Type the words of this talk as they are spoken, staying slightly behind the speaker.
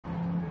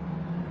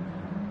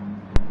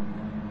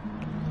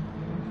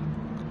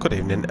Good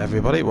evening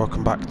everybody,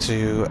 welcome back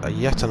to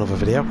yet another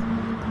video.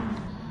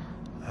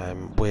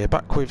 We're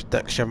back with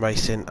Next Gen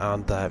Racing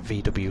and their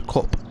VW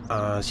Cup.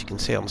 As you can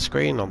see on the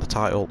screen, on the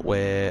title,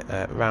 we're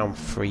round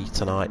 3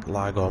 tonight,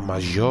 Lago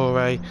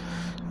Maggiore.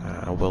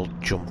 We'll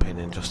jump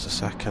in just a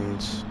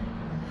second.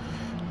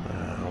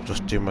 I'll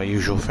just do my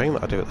usual thing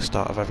that I do at the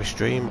start of every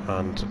stream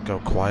and go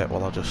quiet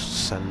while I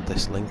just send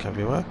this link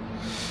everywhere.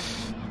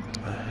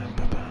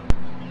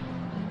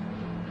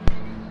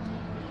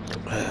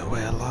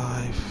 We're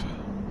live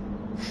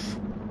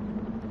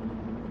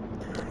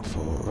for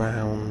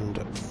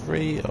round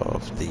 3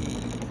 of the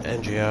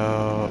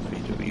NGR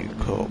VW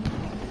Cup.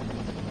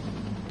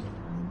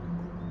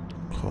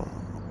 Come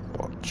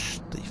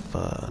watch the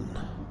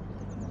fun.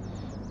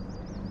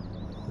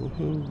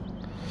 Woohoo.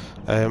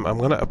 I'm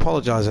going to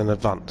apologise in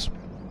advance.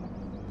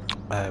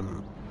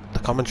 The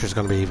commentary is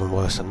going to be even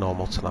worse than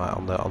normal tonight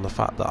on the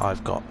fact that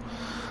I've got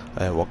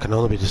what can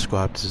only be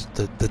described as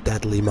the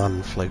deadly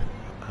man flu.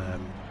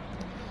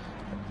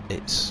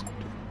 It's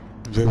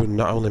ruined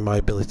not only my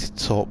ability to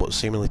talk but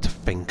seemingly to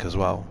think as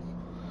well.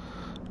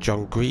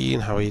 John Green,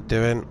 how are you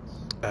doing?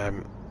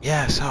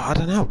 Yeah, so I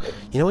don't know.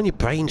 You know when your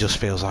brain just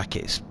feels like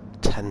it's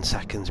 10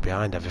 seconds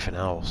behind everything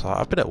else.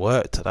 I've been at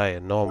work today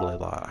and normally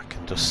I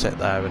can just sit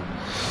there and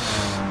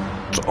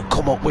sort of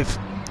come up with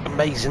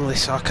amazingly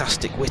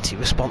sarcastic, witty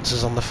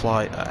responses on the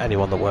fly.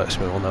 Anyone that works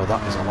with me will know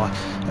that is a lie.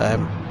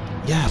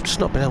 Yeah, I've just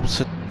not been able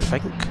to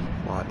think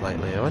like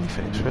lately or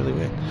anything. It's really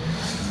weird.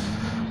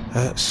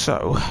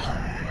 So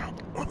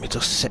let me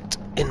just sit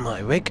in my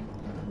rig,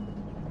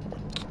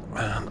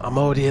 and I'm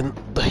already in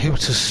the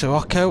Hooters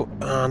Sirocco,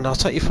 and I'll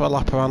take you for a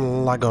lap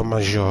around Lago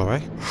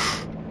Maggiore,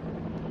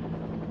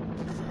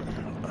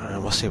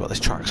 and we'll see what this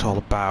track's all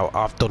about.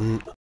 I've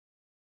done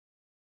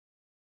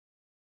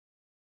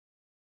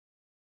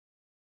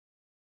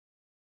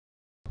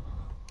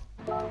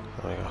there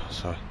we go,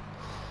 sorry.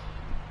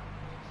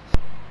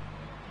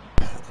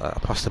 I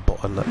pressed a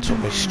button that took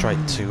me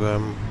straight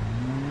to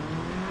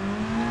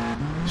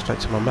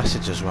my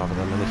messages rather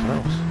than anything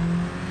else.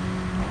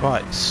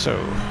 Right, so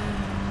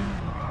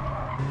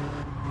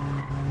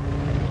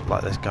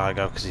let this guy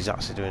go because he's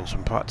actually doing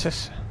some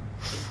practice.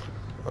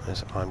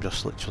 As I'm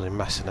just literally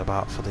messing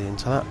about for the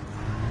internet.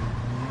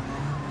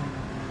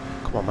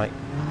 Come on, mate,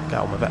 get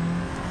on with it.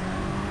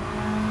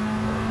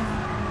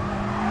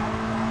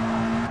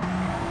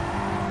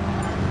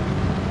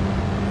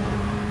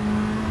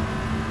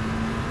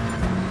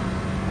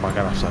 Am I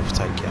gonna have to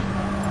overtake you?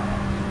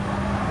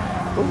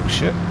 Oh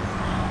shit.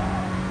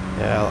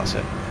 Yeah, that's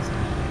it.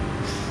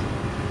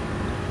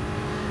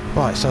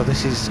 Right, so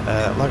this is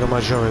Lago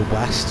Maggiore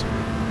West.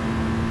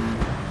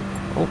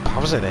 Oh,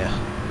 Pav's in here.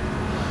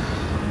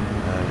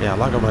 Yeah,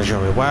 Lago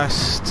Maggiore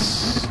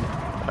West.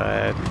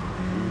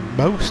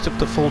 Most of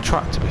the full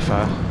track, to be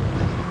fair.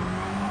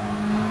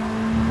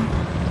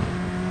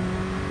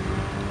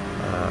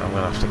 I'm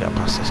going to have to get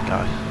past this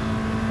guy.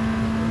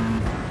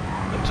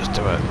 And just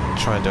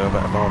try and do a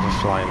bit more of a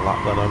flying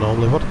lap than I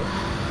normally would.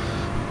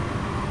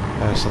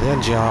 So the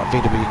NGR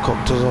VW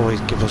Cup does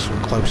always give us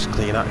some close,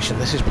 clean action.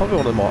 This is probably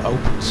one of the more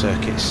open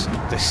circuits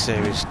this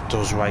series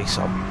does race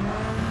on.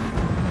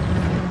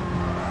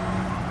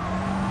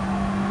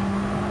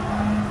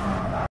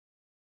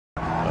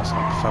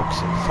 I'm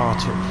focusing far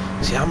too...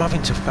 See, I'm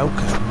having to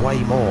focus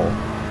way more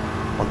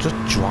on just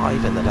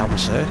driving the damn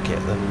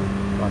circuit than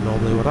I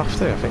normally would have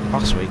to. I think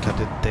last week I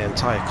did the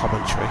entire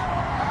commentary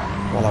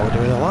while I was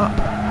doing a lap.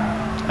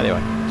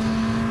 Anyway,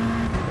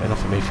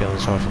 enough of me feeling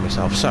sorry for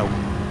myself. So,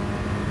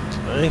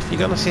 if you're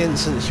going to see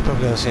incidents, you're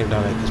probably going to see them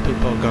down here because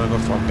people are going to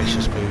go for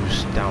ambitious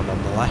moves down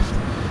on the left.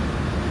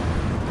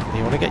 And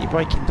you want to get your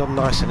braking done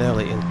nice and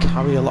early and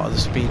carry a lot of the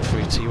speed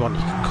through T1.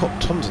 You can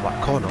cut tons of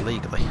that corner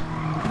legally.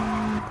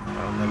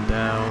 And then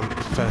down,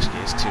 first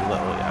gear's too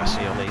little, yeah, so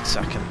you'll need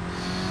second.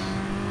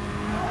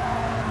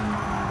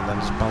 And then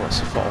just balance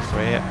the throttle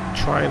through here.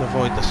 Try and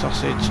avoid the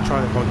sausage,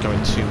 try and avoid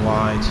going too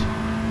wide.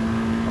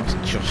 That's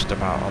just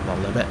about on the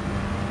limit.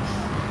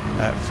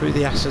 Through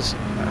the S's,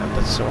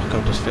 the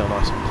Sirocco does feel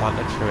nice and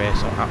planted through here,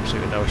 so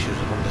absolutely no issues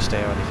with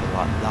understeer or anything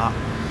like that.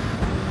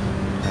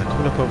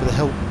 Coming up over the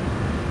hill,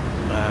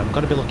 I'm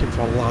going to be looking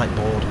for a light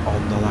board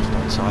on the left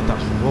hand side.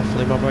 That's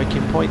roughly my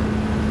braking point.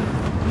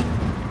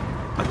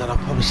 And then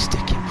I'll probably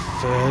stick in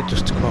third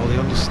just to control the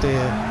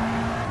understeer.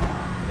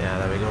 Yeah,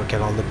 there we go,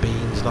 get on the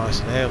beans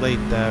nice and early.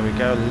 There we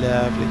go,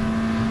 lovely.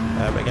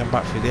 Again,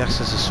 back through the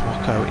S's, the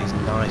Sirocco is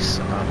nice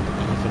and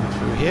even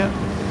through here.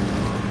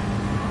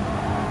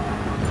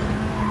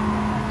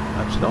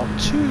 It's not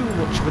too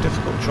much of a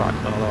difficult track,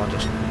 although I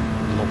just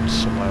looked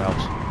somewhere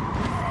else.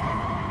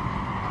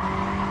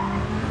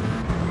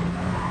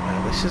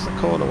 This is the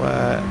corner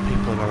where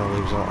people are going to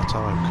lose a lot of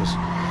time because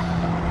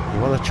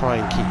you want to try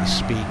and keep your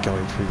speed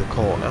going through the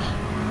corner.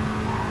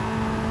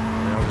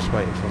 I'm just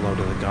waiting for a load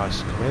of the guys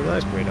to come in.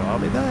 There's Green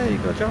Army, there you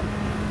go, John.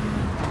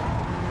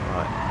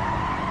 Right.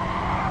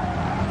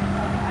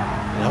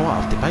 You know what,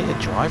 I've debated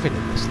driving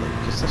in this league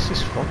because this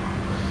is fun.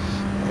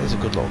 It is a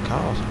good little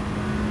car.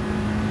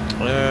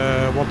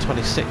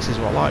 126 is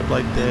what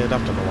Lightblade did.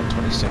 I've done a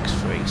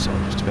 126.3, so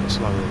I'm just a bit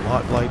slower than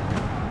Lightblade.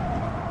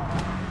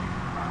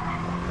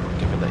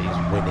 Given that he's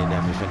winning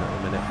everything at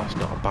the minute, that's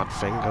not a bad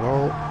thing at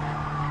all.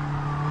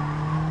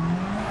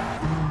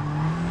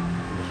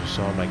 As we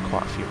saw, I made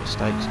quite a few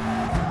mistakes.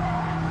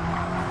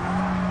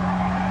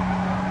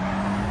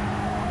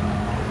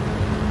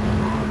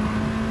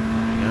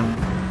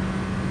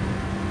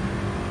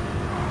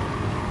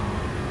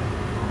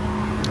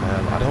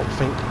 I don't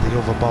think the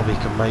other Bobby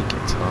can make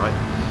it tonight.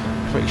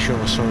 I'm pretty sure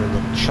I saw in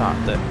the chat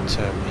that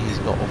he's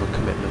got other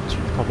commitments,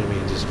 which probably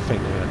means he's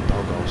fingering a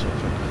dog or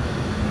something.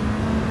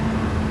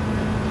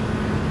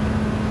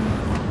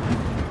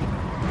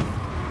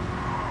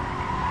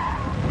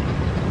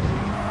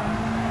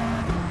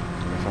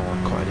 Don't know if I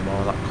want to cut any more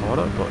of that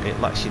corner, but it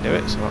lets you do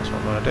it, so that's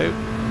what I'm going to do.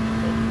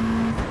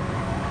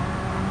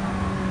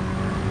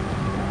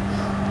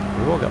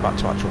 We will get back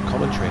to actual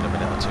commentary in a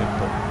minute or two,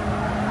 but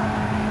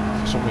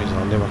for some reason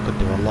I knew I could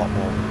do a lot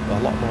more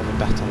of a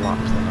better lap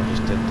than I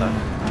just did there.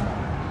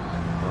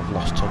 I've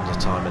lost tons of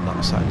time in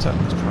that sector.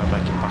 Let's try and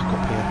make it back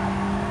up here.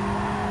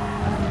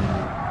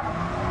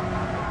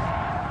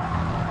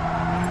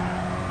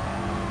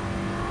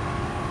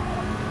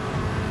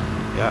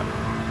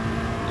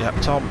 Yeah,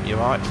 Tom, you're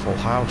right, full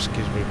house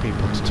gives me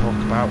people to talk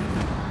about.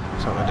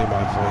 So I'm going to do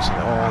my voice in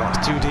it. Oh,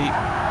 that's too deep.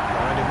 I'm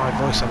not going to do my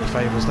voice any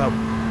favours though.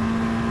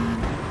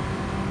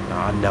 No,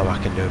 I know I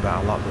can do a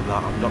better lap than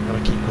that. I'm not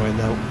going to keep going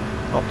though.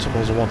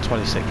 Optimal's a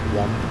 126.1.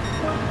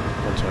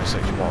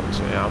 126.1,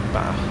 so yeah, I'm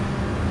better.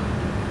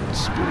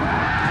 It's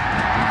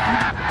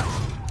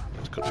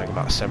a good thing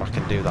about the sim, I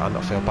can do that and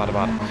not feel bad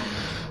about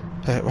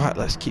it. Right,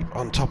 let's keep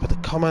on top of the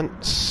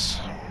comments.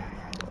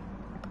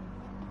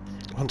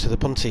 Onto the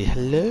Punty.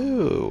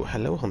 Hello,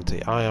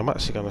 Hunty. I am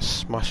actually going to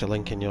smash a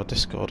link in your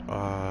Discord.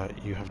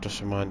 You have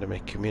just reminded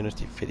me.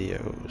 Community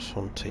videos,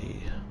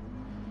 Hunty.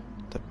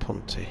 The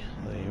Punty.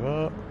 There you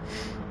are.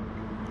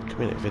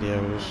 Community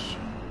videos.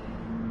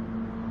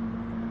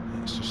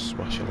 Let's just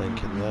smash a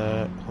link in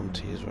there.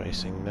 Hunty is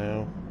racing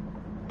now.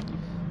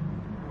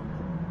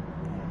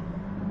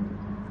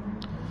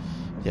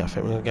 Yeah, I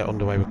think we're going to get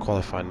underway with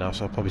qualifying now,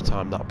 so I'll probably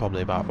time that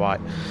probably about right.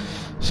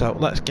 So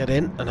let's get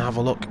in and have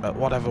a look at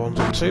what everyone's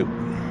up to.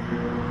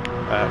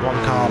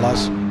 One car,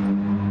 lads.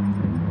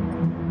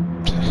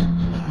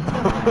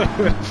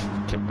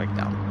 Fucking big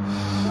down.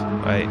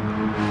 Right,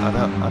 I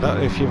don't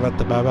know if you read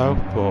the memo,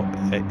 but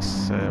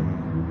it's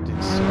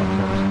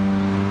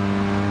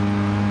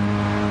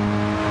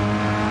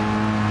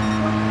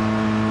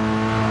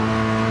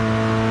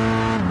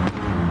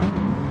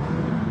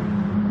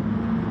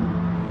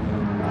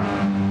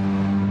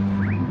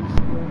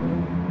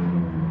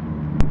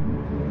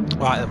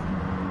right then.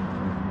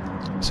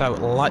 So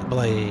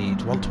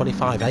Lightblade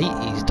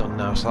 125.8 he's done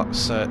now, so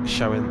that's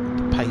showing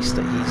the pace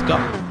that he's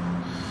got.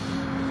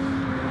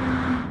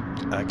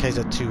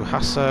 KZ2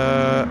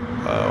 Hassa,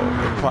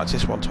 in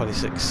practice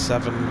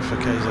 126.7 for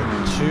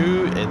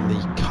KZ2 in the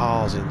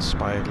Cars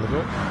inspired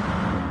livery.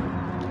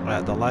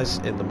 The Les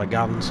in the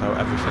Megane, so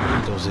everything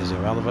he does is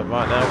irrelevant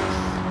right now.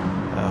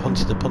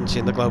 Hunty the Punty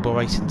in the Global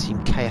Racing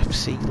Team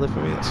KFC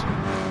livery, that's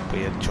a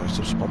weird choice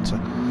of sponsor.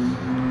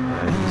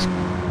 He's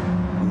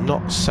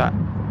not set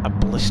a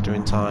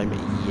blistering time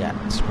yet.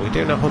 We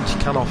do know Hunty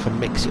can often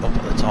mix it up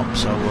at the top,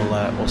 so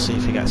we'll see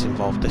if he gets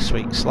involved this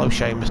week. Slow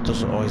Seamus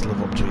doesn't always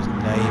live up to his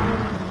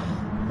name.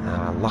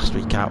 Last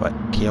week out at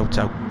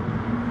Kyoto,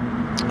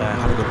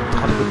 had a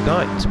good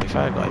night. To be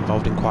fair, got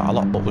involved in quite a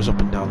lot, but was up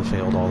and down the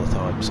field all the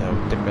time, so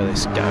didn't really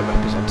get a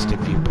representative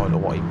viewpoint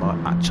of what he might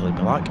actually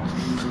be like.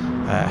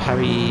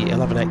 Harry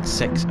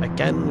 1186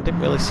 again. We didn't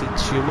really see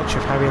too much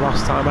of Harry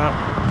last time out.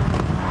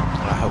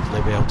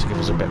 Hopefully be able to give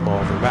us a bit more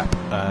of a rep.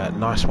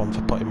 Nice one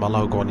for putting my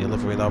logo on your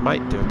livery though,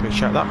 mate. Do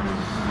appreciate that.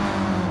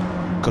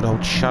 Good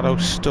old Shadow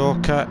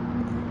Stalker.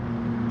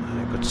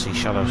 Good to see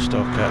Shadow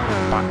Stalker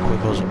back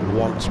with us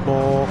once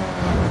more.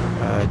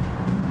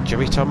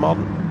 Jarito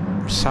Mon,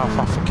 South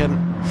African.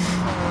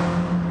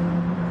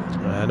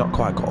 Not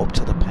quite got up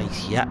to the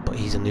pace yet, but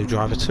he's a new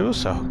driver to us,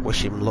 so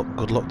wish him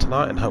good luck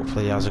tonight and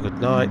hopefully he has a good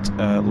night.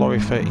 Laurie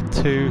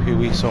 32, who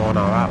we saw on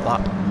our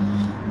outlap.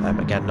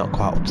 Again, not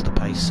quite up to the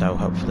pace, so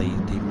hopefully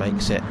he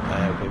makes it.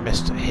 We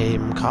missed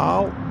him,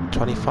 Carl,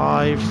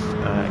 25.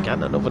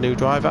 Again, another new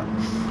driver.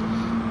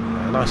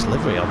 Nice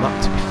livery on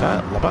that, to be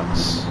fair.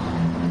 Lobats.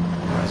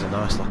 That's a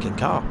nice looking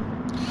car.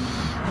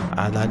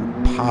 And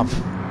then Pav.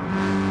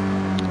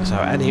 So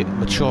any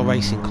mature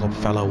racing club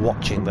fellow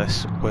watching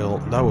this will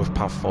know of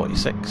Pav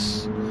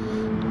 46.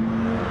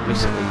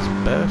 Recently his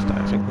birthday,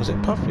 I think. Was it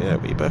Pav? Yeah,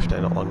 it was your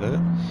birthday not long ago.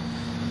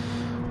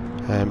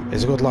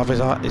 He's a good lad, is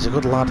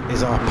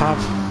our Pav,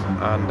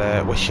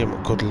 and wish him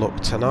good luck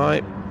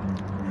tonight.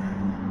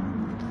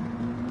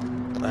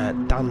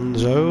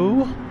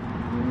 Danzo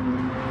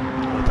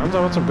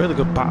had some really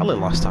good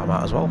battling last time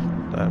out as well.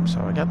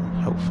 So again,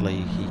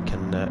 hopefully he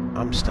can.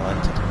 I'm still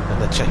entered in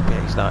the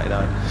JPX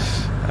 99.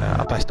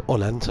 I best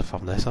unenter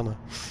from this, haven't I?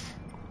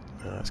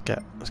 Let's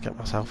get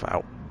myself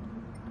out.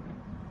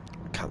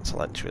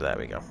 Cancel entry. There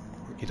we go.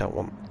 You don't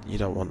You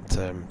don't want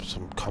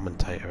some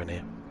commentator in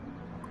here.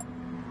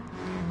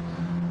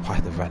 Why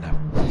the Renault?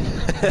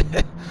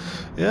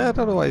 Yeah, I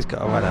don't know why he's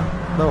got a Renault.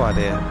 No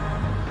idea.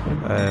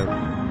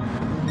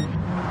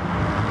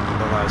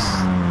 Nice.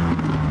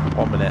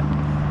 1 minute.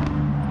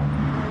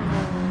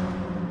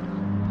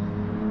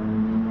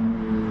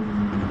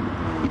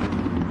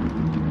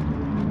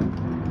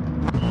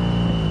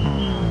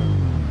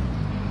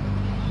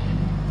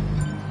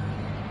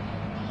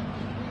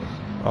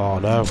 Oh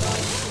no.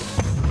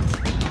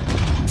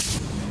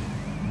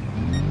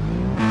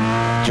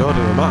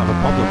 Jordan, we might have a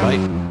problem,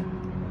 mate.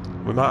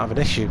 We might have an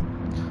issue.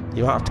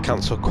 You might have to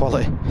cancel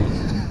quality.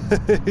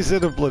 He's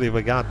in a bloody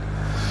Megane.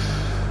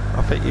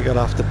 I think you're going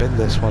to have to bin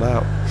this one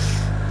out.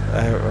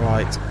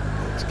 Right,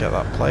 let's get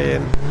that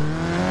playing.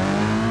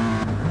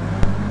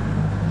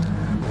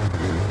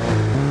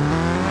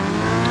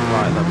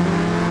 Right then.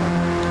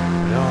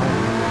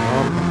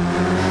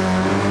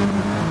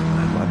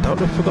 I don't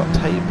know if we've got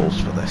tables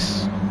for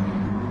this.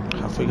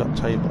 Have we got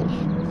tables?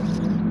 You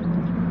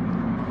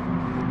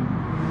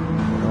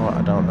know what,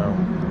 I don't know.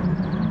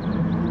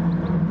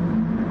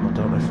 I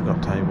don't know if we've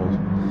got tables.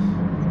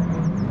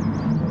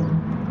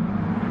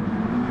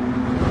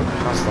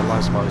 Has the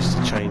Les managed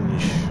to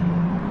change?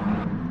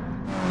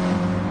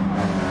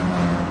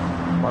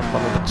 Lap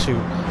number 2.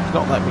 He's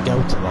not let me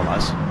go to the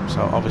Les,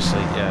 so obviously,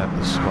 yeah,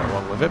 there's something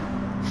wrong with him.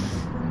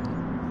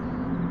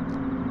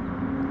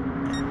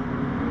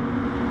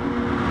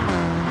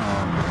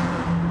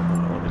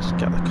 Let me just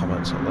get the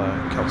comments up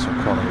there. Cancel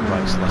quality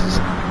race Les.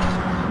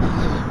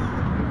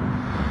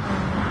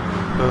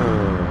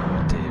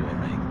 Oh dear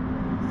me.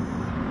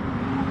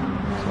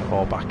 So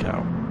all back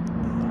out.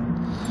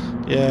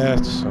 Yeah,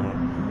 it's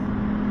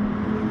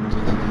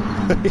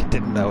he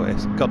didn't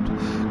notice.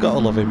 Gotta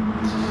love him.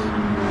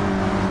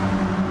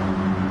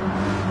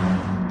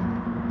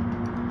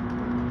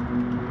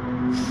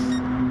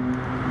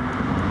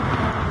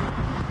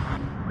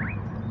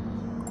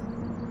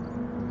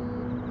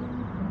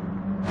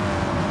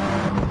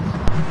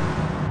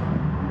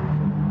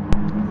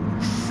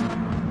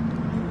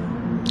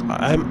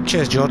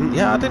 Cheers, Jordan.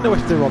 Yeah, I didn't know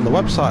if they were on the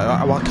website.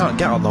 Well, I can't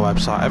get on the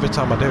website. Every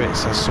time I do it, it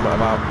says something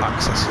about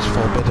access is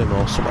forbidden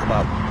or something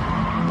about...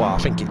 Well, I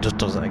think it just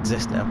doesn't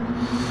exist now.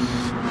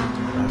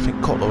 I think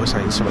Cutler was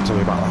saying something to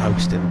me about the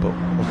hosting, but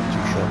I wasn't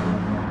too sure.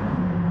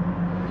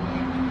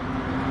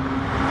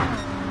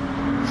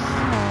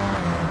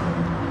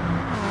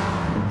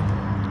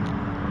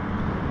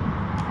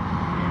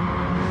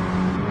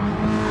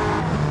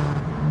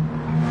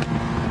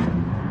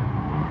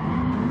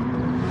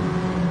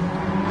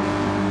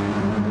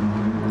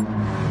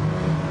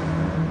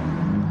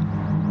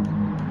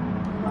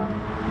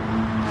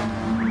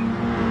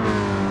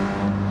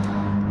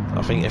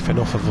 I think if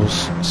enough of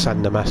us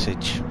send a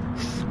message...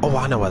 Oh,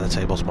 I know where the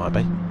tables might be.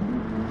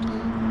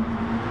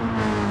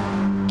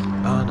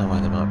 I know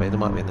where they might be. They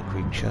might be in the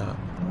group chat.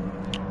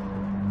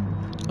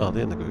 Oh,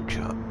 they're in the group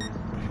chat.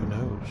 Who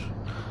knows?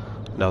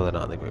 No, they're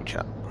not in the group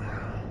chat.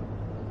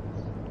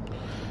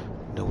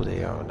 No,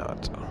 they are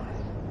not.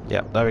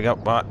 Yep, there we go.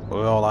 Right,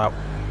 we're all out.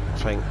 I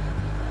think.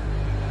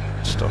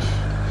 Stuff.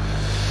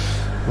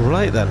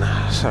 Right then,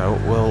 so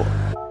we'll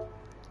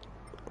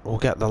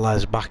get the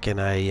Les back in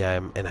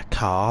a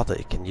car that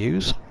he can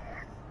use.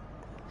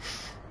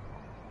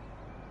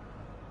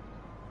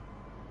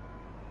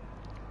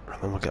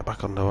 And then we'll get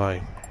back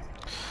underway.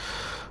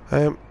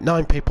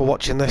 9 people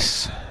watching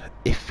this.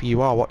 If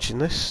you are watching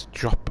this,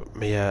 drop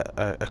me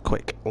a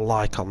quick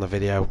like on the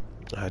video.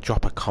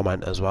 Drop a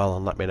comment as well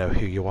and let me know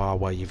who you are,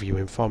 where you're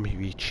viewing from, who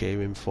you're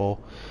cheering for.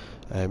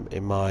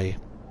 In my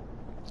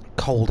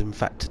cold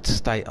infected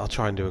state, I'll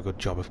try and do a good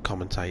job of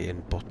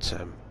commentating, but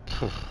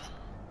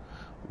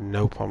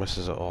no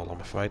promises at all, I'm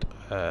afraid.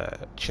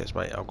 Cheers,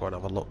 mate. I'll go and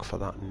have a look for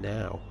that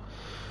now.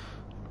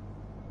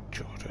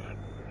 Jordan.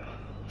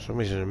 For some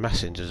reason,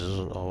 Messenger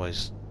doesn't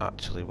always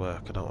actually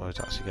work. I don't always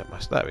actually get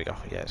messaged. There we go.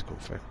 Yeah, it's come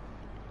through.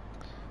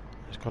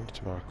 It's gone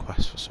to my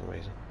request for some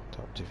reason.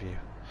 Top to view.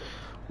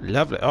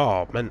 Lovely.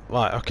 Oh, man.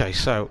 Right, okay,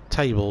 so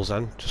tables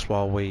then, just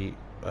while we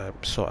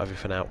sort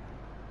everything out.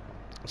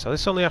 So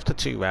this only after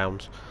 2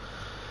 rounds.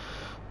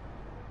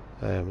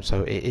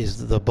 So it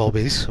is the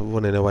Bobbies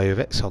running away with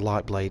it. So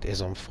Lightblade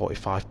is on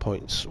 45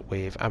 points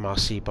with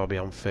MRC Bobby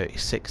on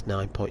 36,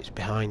 9 points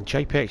behind.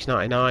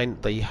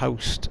 JPH99, the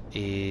host,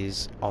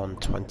 is on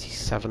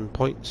 27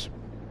 points.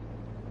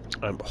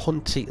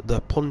 Hunty the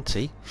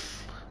Punty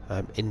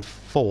in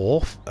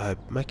 4th,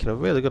 making a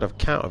really good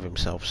account of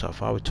himself so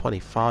far with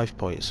 25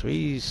 points. So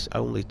he's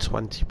only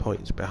 20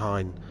 points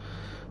behind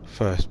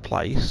first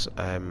place.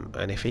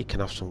 And if he can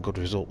have some good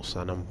results,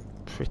 then I'm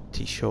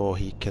pretty sure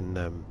he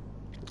can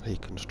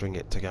string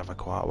it together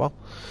quite well.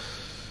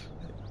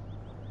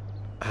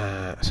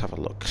 Let's have a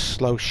look.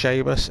 Slow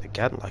Seamus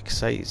again, like I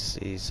say,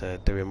 he's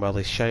doing well.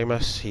 He's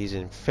Seamus. He's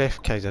in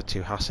 5th.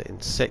 KZ2 Hassett in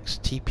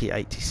 6th.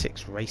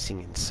 TP86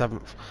 Racing in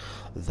 7th.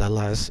 The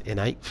Les in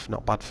 8th.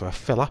 Not bad for a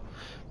filler.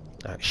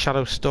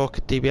 Shadow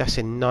Stalker DBS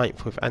in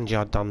 9th with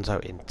NGR Danzo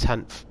in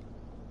 10th.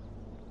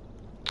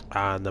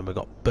 And then we've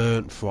got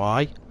Burnt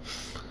Fry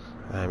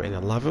In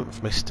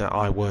 11th, Mr.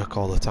 I work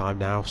all the time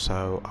now,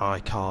 so I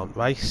can't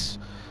race.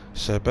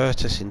 Sir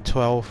Bertus in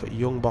 12th,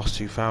 Young Boss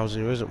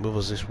 2000, who isn't with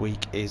us this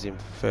week, is in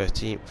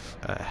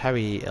 13th.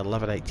 Harry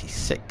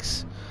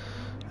 1186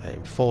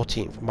 in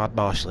 14th, Mad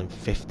Marshall in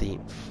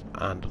 15th,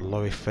 and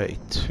Laurie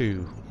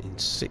 32 in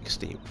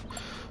 16th.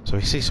 So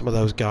we see some of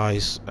those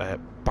guys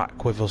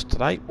back with us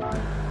today.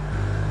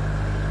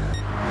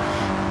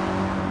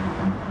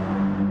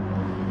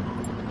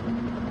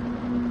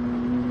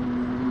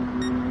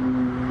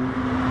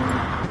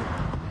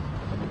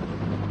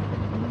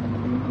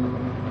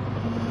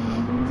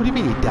 What do you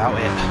mean you doubt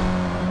it?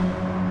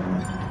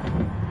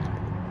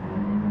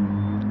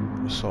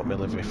 Sort my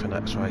livery for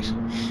next race.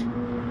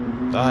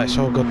 Ah, it's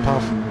all good,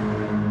 Pav.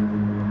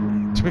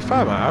 To be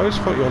fair, mate, I always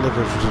thought your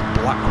livery was just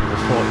black with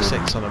a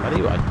 46 on them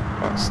anyway.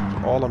 That's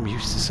all I'm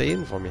used to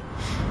seeing from you.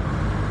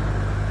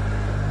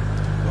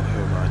 But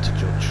who am I to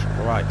judge?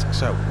 Right,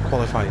 so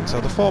qualifying.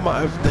 So the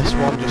format of this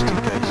one, just in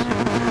case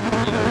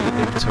you're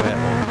new to it,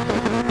 or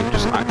you've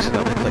just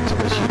accidentally clicked on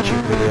this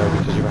YouTube video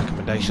because your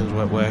recommendations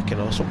weren't working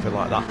or something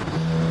like that.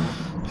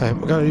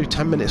 We're going to do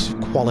 10 minutes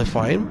of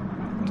qualifying.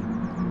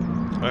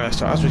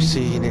 So as we've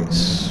seen,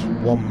 it's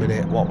 1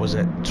 minute, what was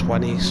it,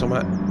 20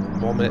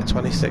 something, 1 minute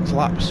 26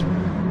 laps.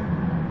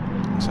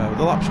 So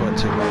the laps weren't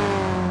too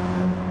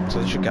long,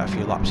 so they should get a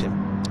few laps in,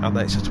 and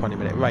then it's a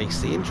 20-minute race.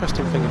 The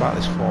interesting thing about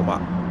this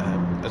format,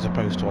 as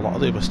opposed to a lot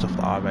of the other stuff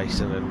that I'm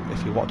racing, and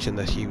if you're watching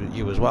this,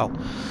 you as well,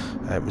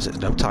 is there's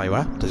no tyre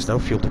wear, there's no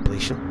fuel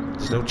depletion,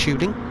 there's no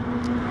tuning,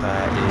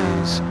 there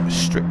is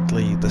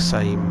strictly the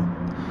same.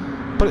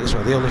 Put it this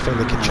way, the only thing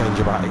they can change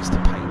about it is the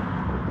paint.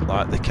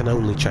 Like, they can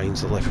only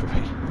change the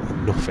livery,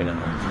 nothing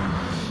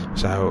else.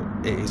 So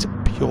it is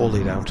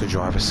purely down to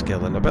driver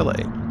skill and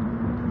ability.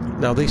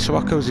 Now these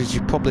Siroccos, as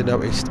you probably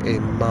noticed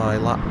in my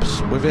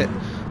laps with it,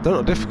 they're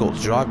not difficult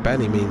to drive by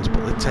any means,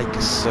 but they take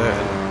a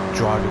certain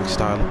driving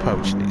style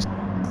approach, and it's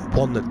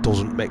one that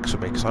doesn't mix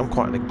with me because I'm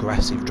quite an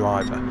aggressive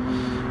driver.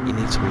 You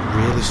need to be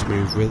really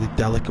smooth, really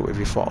delicate with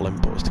your throttle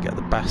inputs to get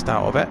the best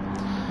out of it.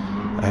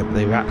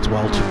 They react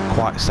well to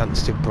quite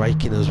sensitive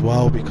braking as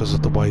well because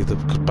of the way that,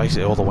 because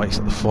basically all the weight's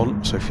at the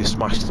front, so if you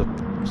smash it in,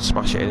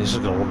 it's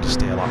just going to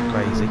understeer like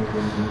crazy.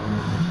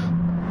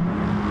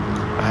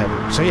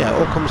 So yeah,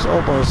 it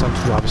all boils down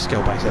to driver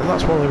skill basically, and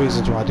that's one of the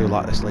reasons why I do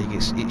like this league.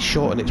 It's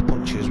short and it's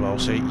punchy as well,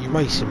 so you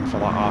race him for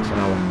like half an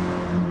hour,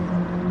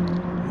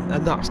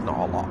 and that's not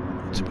a lot,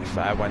 to be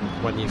fair,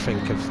 when you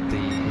think of the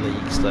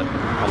leagues that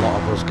a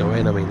lot of us go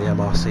in. I mean, the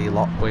MRC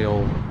lot, we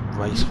all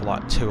race for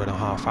like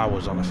 2.5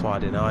 hours on a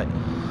Friday night.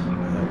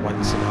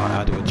 Wednesday night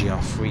I do a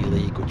GR3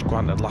 league, which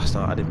granted last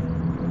night I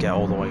didn't get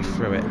all the way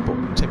through it, but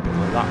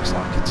typically that's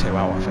like a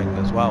 2-hour thing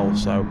as well.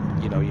 So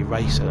you're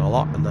racing a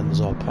lot, and then there's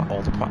all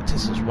the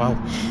practice as well.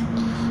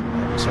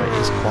 So it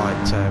is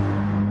quite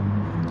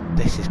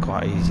this is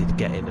quite easy to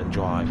get in and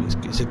drive.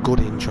 It's a good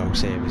intro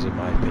series in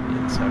my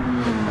opinion, so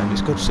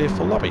it's good to see a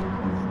full lobby.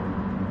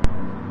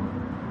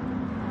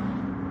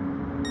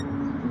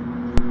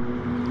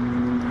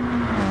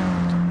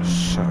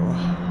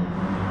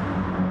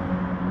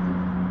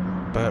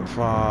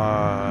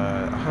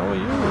 How are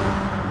you?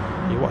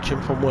 You're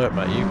watching from work,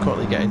 mate? Are you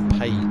currently getting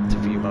paid to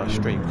view my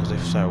stream? Because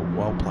if so,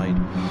 well played.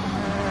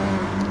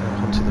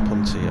 Hunty the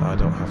Punty, I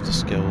don't have the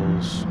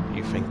skills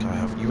you think I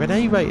have. You're an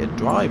A-rated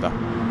driver.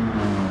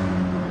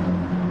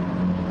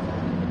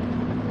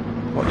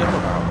 What are you on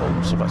about?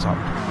 Oh, something's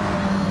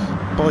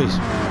happened. Boys,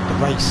 the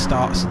race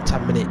starts in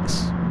 10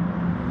 minutes.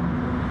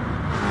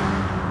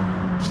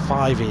 It's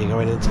 5 of you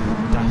going into the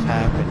death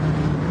hairpin.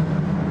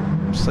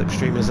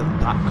 Slipstream isn't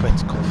that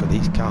critical for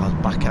these cars,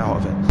 back out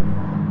of it.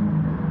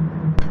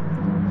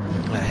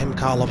 Him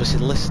Carl obviously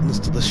listens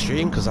to the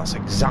stream because that's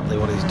exactly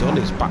what he's done.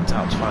 He's backed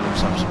out to find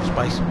himself some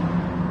space.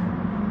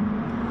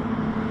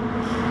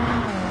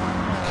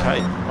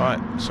 Okay, right,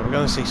 so we're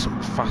going to see some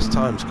fast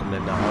times coming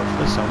in now,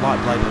 hopefully. So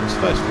Light Blade on his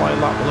first flying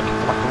lap, we're looking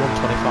for like a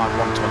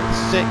 125,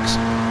 126,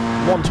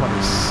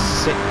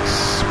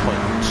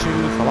 126.2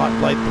 for Light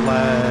Blade.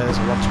 Blair's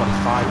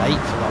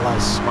 125.8 for the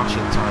last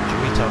smashing time.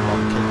 Dorito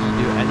Mon, can you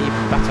do any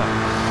better?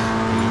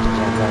 He does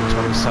on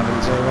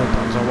 127.0,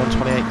 Dan's on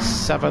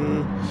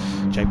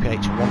 128.7,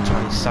 JPH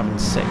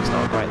 127.6.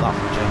 Not a great lap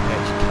from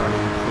JPH, you can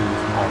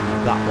improve on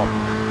that one.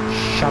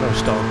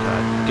 Shadowstorm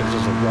gives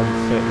us a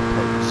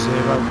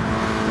 130.0,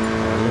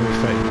 Louis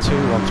 32,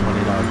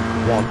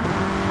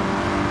 129.1.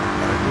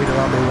 Guido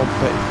Army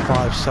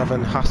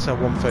 135.7, Hassa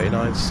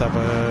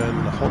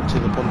 139.7, Hunty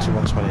the Punty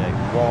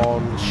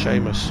 128.1,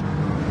 Seamus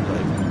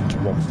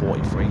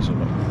 143, so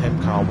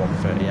him car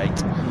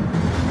 138,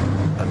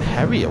 and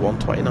Harry at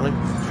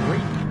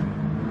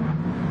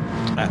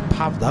 129.3.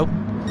 Pav though,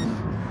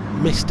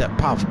 Mr.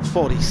 Pav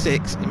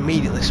 46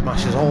 immediately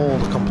smashes all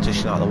the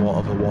competition out of the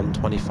water of a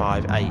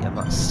 125.8, and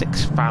that's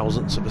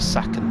 6,000ths of a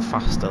second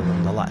faster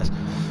than the letters.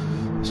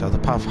 So the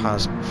Pav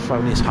has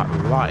thrown his hat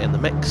right in the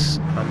mix,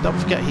 and don't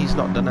forget he's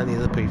not done any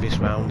of the previous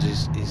rounds.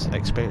 His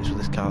experience with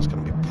this car is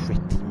going to be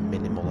pretty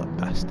minimal at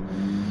best.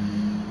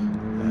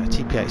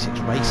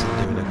 TP86 Racing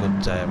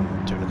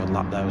doing a good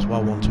lap there as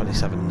well,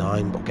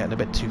 1:27.9, but getting a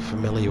bit too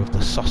familiar with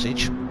the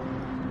sausage.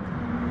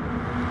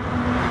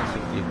 I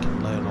think you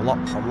can learn a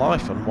lot from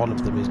life, and one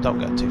of them is don't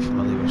get too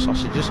familiar with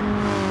sausages,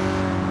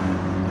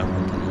 and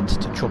will lead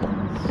to trouble.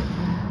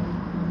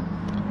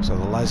 So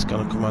the Les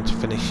going to come on to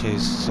finish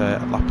his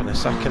lap in a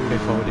second.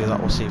 Before we do that,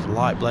 we'll see if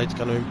Lightblade's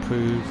going to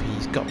improve.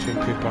 He's got to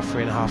improve by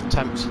 3.5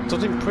 tenths. He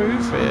does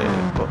improve,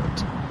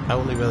 but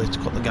only really to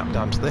cut the gap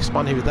down to this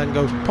man, who then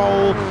goes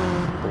pole,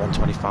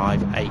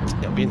 1:25.8.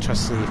 It'll be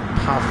interesting to see if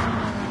Pav,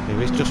 who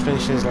is just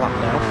finishing his lap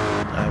now,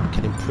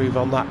 can improve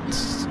on that.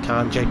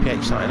 Can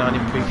JPH99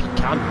 improve? He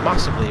can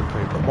massively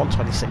improve, but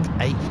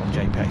 1:26.8 from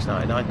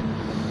JPH99.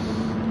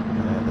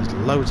 There's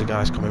loads of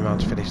guys coming around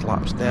to finish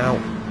laps now.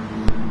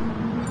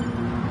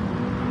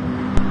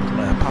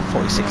 Pav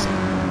 46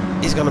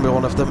 is going to be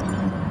one of them,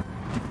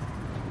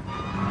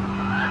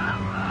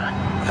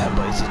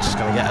 but is he just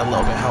going to get a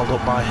little bit held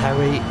up by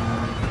Harry,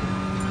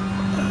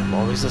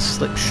 or is the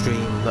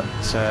slipstream that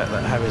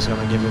Harry's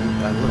going to give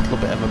him a little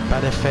bit of a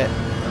benefit?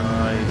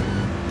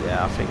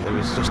 Yeah, I think there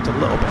is just a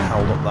little bit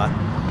held up there,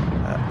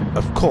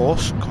 of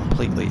course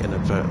completely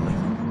inadvertently.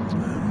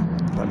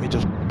 Let me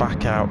just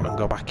back out and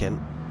go back in.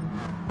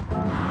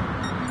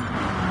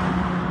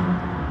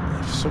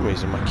 For some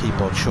reason my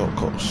keyboard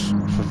shortcuts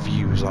for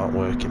views aren't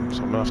working,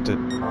 so I'm going to have to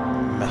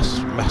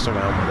mess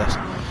around with this.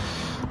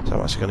 So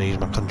I'm actually going to use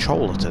my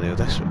controller to do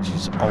this, which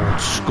is old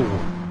school.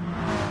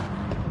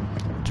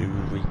 Do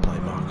replay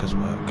markers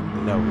work?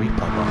 No,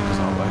 replay markers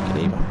aren't working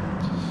either.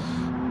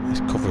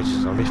 This coverage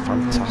is going to be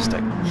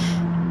fantastic.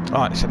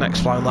 Alright, so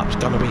next flying lap's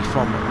going to be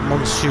from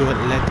Monsieur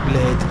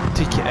Leadblade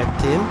Ticket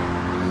Team.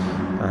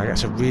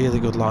 Gets a really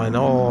good line.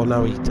 Oh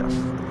no,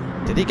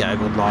 did he get a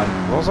good line?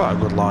 Was that a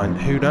good line?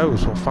 Who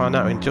knows? We'll find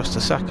out in just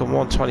a second.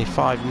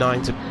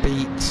 1:25.9 to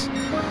beat.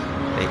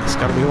 It's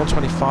going to be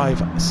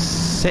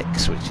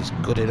 1:25.6, which is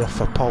good enough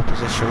for pole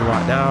position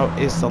right now.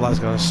 Is the Les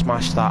going to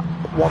smash that?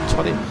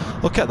 1:20.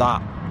 Look at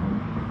that.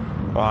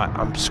 Right,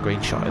 I'm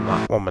screenshotting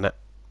that. 1 minute.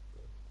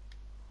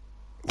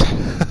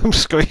 I'm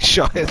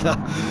screenshotting that.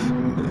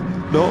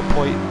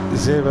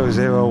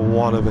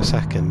 0.001 of a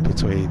second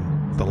between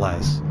the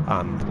Les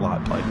and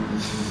Lightblade.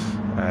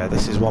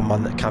 This is one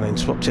man that can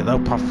interrupt it though.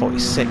 Pav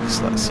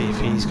 46. Let's see if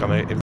he's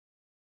going to.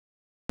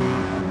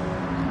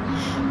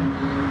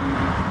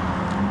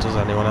 Does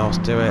anyone else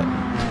do it?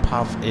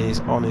 Pav is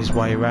on his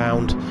way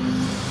round.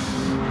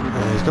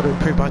 He's got to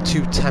improve by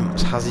 2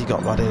 tenths. Has he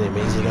got that in him?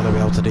 Is he going to be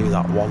able to do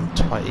that?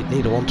 1:20. He'd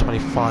need a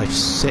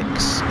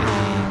 1:25.6. He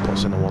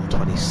puts in a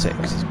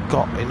 1:26. He's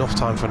got enough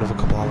time for another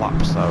couple of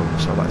laps though,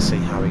 so let's see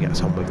how he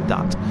gets on with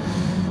that.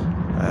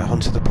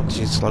 Hunter the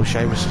Punching Slow,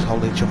 Seamus is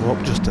holding each other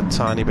up just a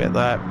tiny bit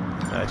there.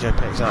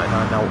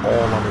 JPX99 now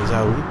all on his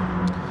own.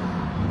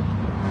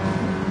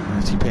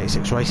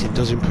 TP86 Racing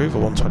does improve, a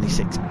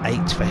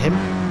 1:26.8 for him.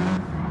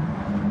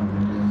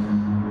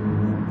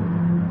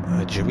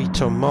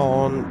 Jarito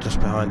Mon just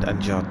behind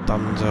NGR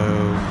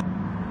Dando.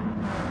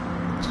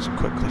 Just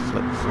quickly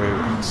flip through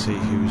and see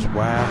who's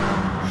where.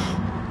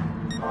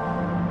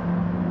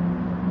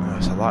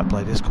 So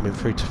Lightblade is coming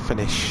through to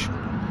finish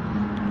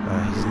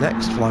his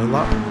next flying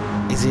lap.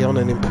 Is he on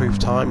an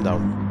improved time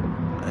though?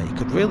 He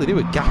could really do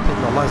a gap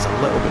in the Les a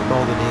little bit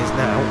more than he is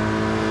now.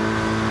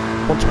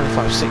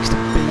 1:25.6 to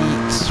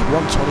beat.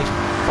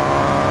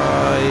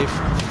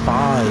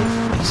 1:25.5.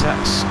 He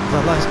sets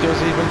the Les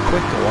goes even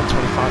quicker.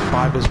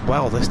 1:25.5 as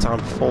well. This time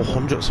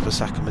 0.04 of a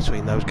second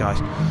between those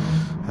guys.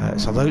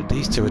 So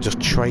these two are just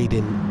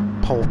trading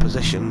pole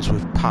positions,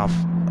 with Pav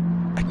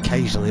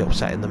occasionally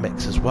upsetting the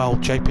mix as well.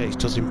 JPH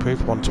does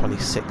improve,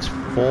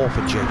 1:26.4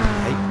 for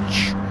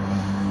JPH.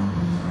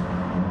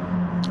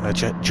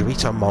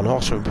 Jarito Mon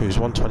also improves,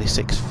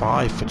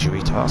 1:26.5 for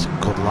Jarito. That's a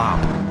good lap.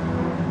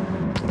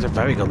 It's a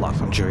very good lap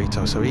from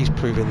Jarito, so he's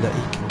proving that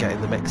he can get in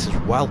the mix as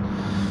well.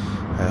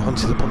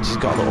 Hunter the Punty's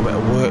got a little bit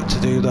of work to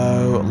do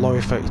though.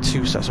 Laurie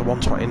 32 sets a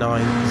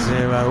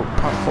 1:29.0.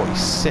 Pav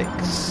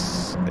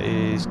 46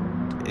 is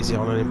he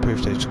on an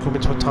improved stage? He's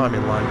coming to a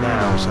timing line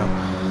now, so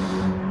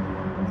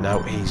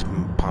no,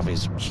 Pav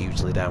is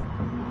hugely down.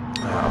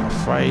 I'm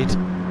afraid.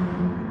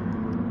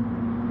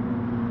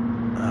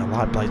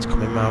 Lightblade's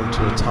coming round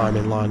to a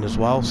timing line as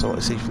well, so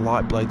let's see if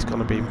Lightblade's going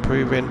to be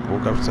improving. We'll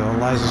go to the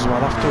Les as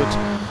well afterwards.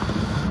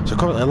 So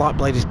currently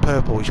Lightblade is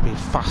purple, which means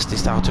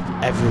fastest out of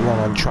everyone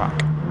on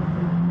track.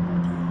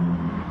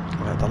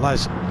 The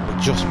Les, we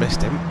just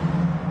missed him,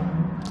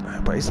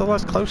 but is the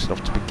Les close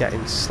enough to be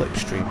getting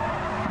slipstream?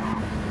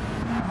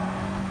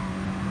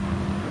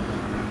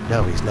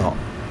 No, he's not.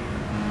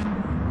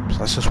 So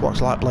let's just watch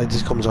Lightblade as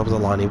he comes over the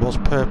line. He was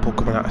purple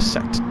coming out of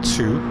sector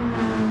 2.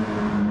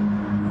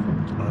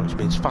 Which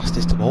means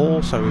fastest of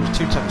all, so he was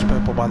 2 tenths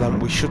purple by then.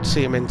 We should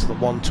see him into the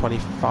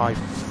 1:25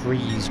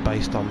 freeze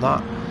based on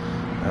that.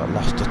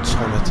 Lost a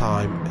ton of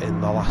time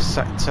in the last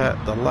sector.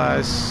 The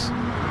Les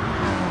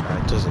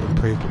doesn't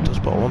improve, but does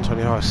put a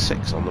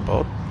 1:25.6 on the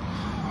board.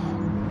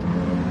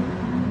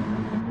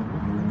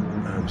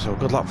 So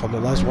good luck from the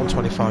Les.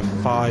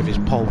 1:25.5 is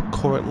pole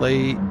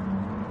currently.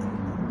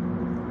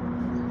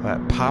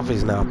 Pav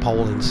is now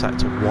pole in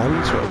sector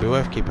 1, so it'll be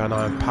worth keeping an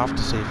eye on Pav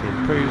to see if he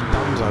improves.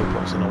 Danzo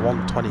puts in a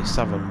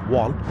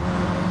 1:27.1.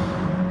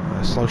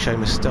 Slow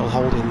Shame is still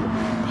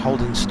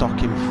holding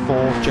stock in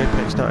 4th.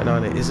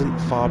 JPX99, it isn't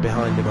far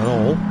behind him at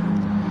all.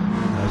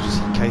 As you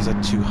see,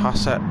 KZ2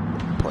 Hassett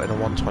put in a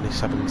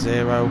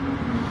 1:27.0.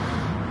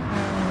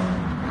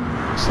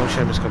 Slow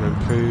Shame is going to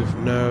improve.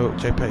 No,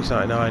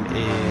 JPX99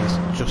 is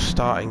just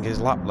starting his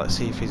lap. Let's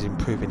see if he's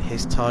improving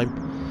his time.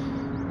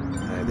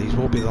 These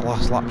will be the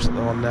last laps that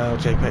they're on now.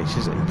 JPH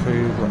is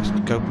improved. Let's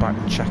go back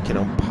and check in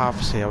on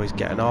Pav, see how he's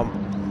getting on.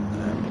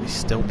 He's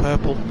still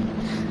purple.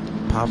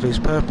 Pav is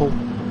purple.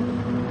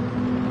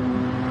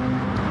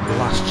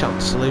 Last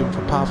chance saloon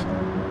for Pav.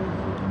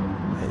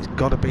 He's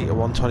got to beat a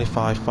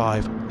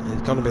 1:25.5.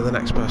 He's going to be the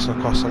next person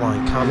across the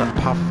line. Can that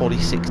Pav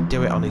 46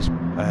 do it on his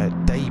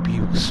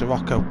debut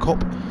Sirocco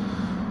Cup?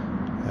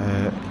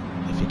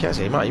 If he gets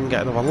it, he might even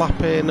get another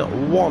lap in.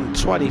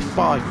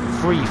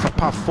 1:25.3 for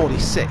Pav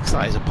 46.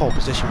 That is a pole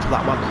position for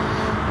that man.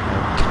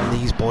 Can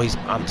these boys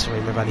answer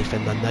him with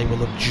anything? Then they will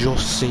have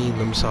just seen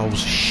themselves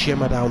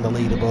shimmer down the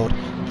leaderboard.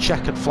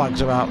 Checkered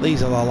flags are out.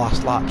 These are the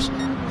last laps.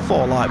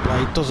 4 Light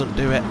Blade doesn't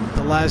do it.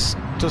 The Les,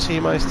 does he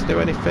manage to do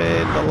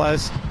anything? The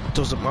Les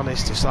doesn't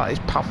manage to. So that is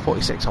Pav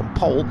 46 on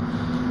pole,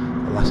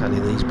 unless any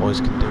of these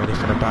boys can do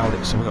anything about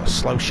it. So we've got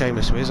Slow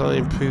Seamus, who is on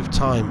improved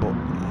time, but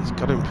he's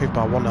got to improve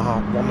by 1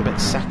 and a bit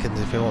seconds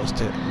if he wants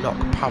to knock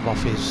Pav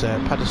off his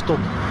pedestal.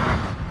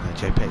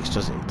 JPH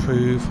doesn't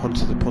improve.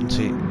 Hunter the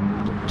Punty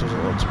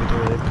doesn't want to be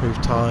doing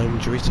improved time.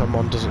 Dorito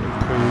Mon doesn't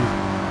improve.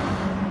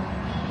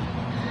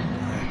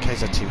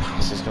 KZ2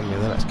 Haas is going to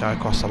be the next guy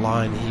across the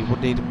line. He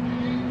would need a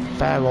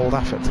fair old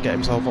effort to get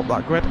himself up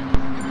that grid.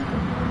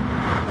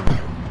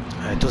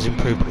 It does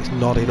improve, but it's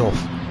not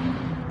enough.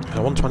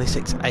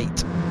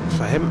 1:26.8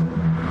 for him.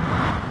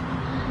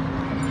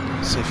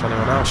 Let's see if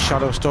anyone else.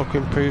 Shadow Stalker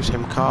improves.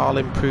 Him Carl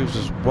improves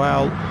as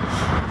well.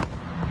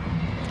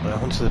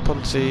 Hunter the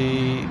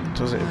Punty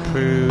doesn't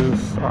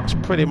improve. That's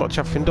pretty much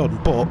everything done.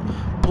 But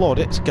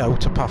plaudits go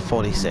to Pav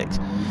 46.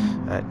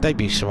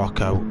 Debut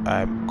Sirocco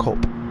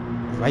Cup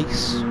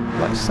race,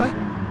 let's say,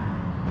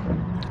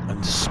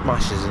 and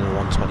smashes in a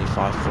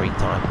 1:25.3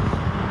 time.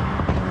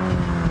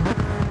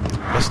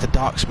 Mr.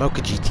 Dark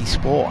Smoker GT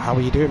Sport, how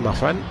are you doing, my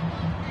friend?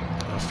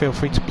 Feel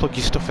free to plug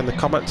your stuff in the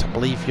comments. I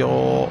believe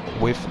you're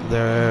with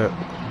the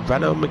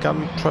Renault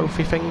Megane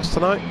Trophy things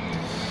tonight.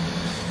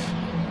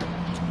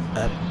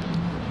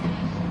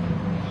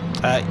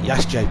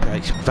 Yes,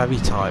 JPH, very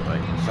tight,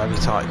 mate. Very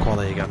tight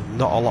quality again.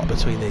 Not a lot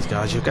between these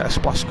guys. You'll get a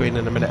splash screen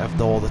in a minute of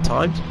all the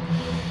times.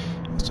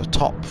 So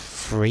top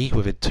 3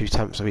 within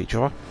 2/10 of each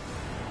other.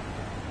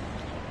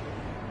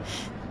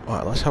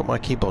 Right, let's hope my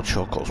keyboard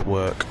shortcuts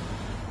work.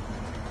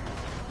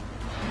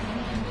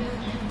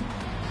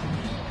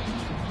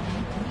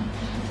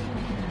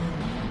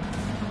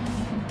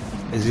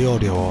 Is the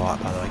audio alright,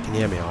 by the way? Can you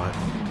hear me alright?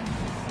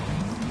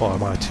 Or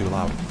am I too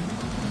loud?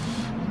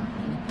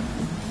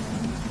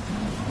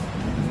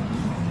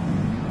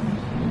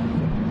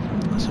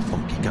 That's a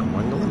funky cam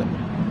angle, isn't it?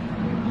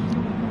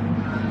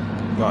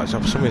 Right, so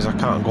for some reason I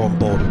can't go on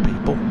board with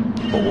people,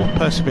 but we'll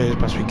persevere as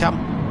best we can.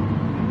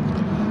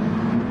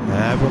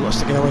 Everyone looks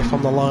to get away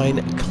from the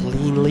line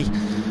cleanly.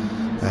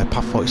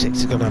 Pav 46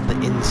 is going to have the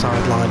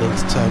inside line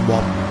into turn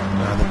 1.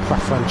 The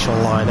preferential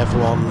line,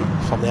 everyone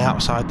from the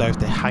outside though, if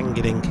they hang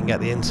it in, can get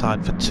the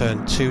inside for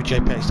turn 2.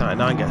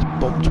 JPX99 gets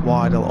bumped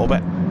wide a little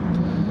bit.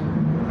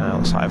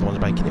 Looks like everyone's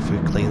making it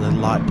through cleanly.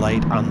 Light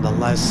Blade and the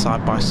Les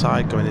side by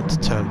side going into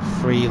turn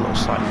 3.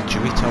 Looks like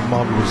Dorito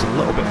Mon was a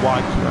little bit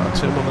wide coming out of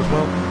turn 1 as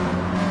well.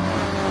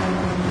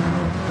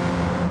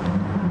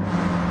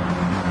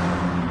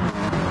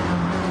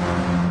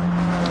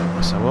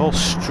 So we're all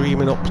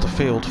streaming up the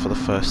field for the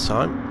first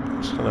time.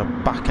 I'm just going to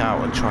back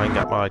out and try and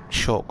get my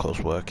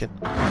shortcuts working.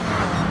 No,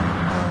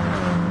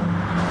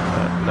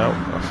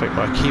 I think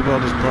my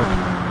keyboard is broken.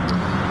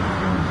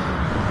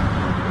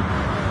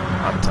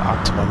 And to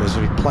add to my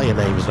misery, player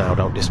names now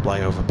don't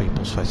display over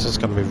people's faces. It's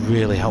going to be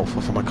really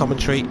helpful for my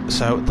commentary.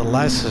 So the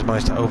Les has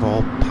managed to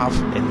overhaul Pav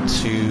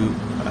into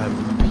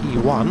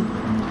P1.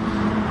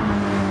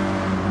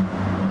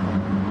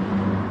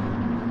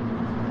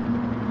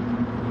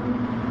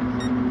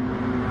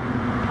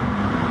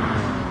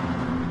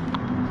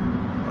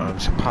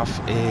 So Pav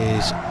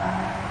is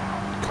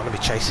going to be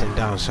chasing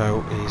down,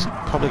 so he's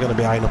probably going to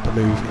be eyeing up a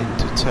move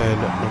into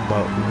turn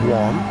number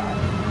 1,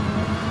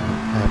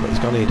 but he's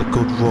going to need a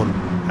good run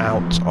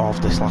out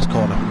of this last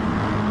corner.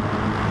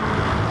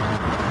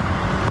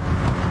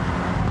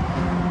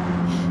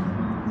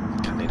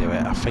 Can he do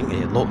it? I think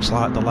it looks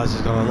like the Les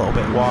has gone a little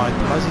bit wide.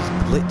 The Les is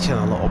glitching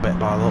a little bit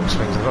by the looks of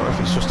things. I don't know if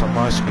it's just on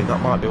my screen.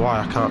 That might be why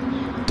I can't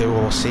do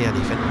or see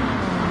anything.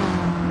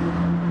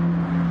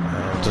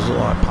 Doesn't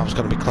look like Pav's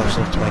going to be close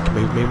enough to make a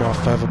move. Meanwhile,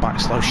 further back,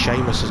 Slow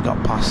Seamus has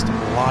got past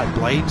Light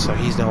Blade, so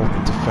he's now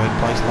into 3rd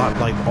place. Light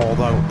Blade,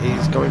 although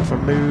is going for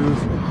a move.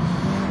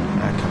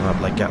 Can Light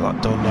Blade get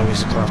that done? No,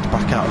 he's going to have to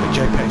back out of it.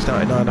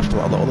 JPX99, after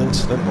that little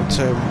incident on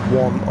turn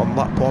 1 on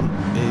lap 1,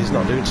 he's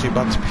not doing too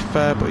bad to be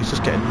fair, but he's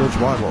just getting nudged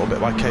wide a little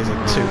bit by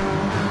KZ2.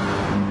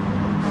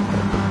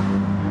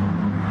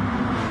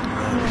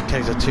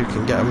 KZ2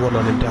 can get a run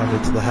on him down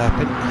into the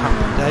hairpin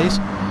days.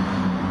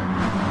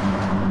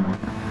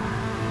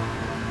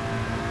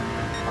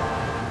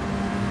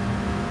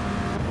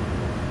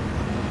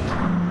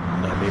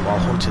 Meanwhile,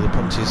 Hunty the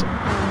Punty's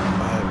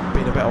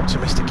being a bit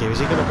optimistic here. Is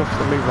he going to go for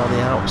the move on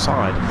the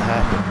outside of the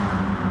hairpin?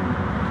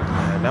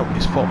 No,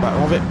 he's thought better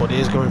of it, but he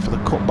is going for the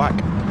cutback.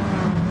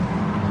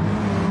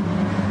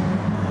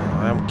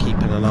 I am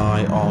keeping an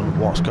eye on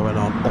what's going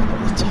on up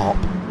at the top.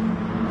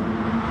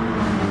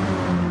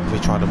 Have you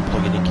tried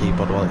unplugging your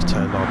keyboard while it's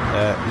turned on?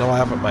 No, I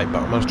haven't, mate,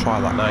 but I'm going to try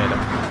that now.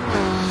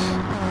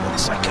 1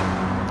 second.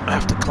 I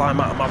have to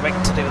climb out of my rig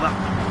to do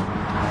that.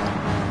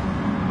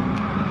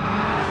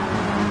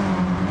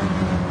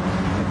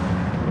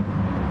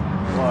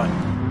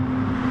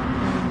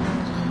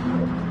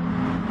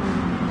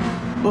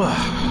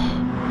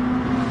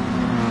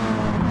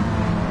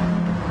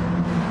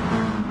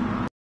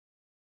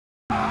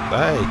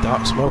 Hey,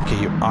 Dark Smoky,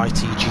 you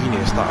IT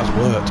genius, that has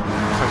worked.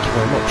 Thank you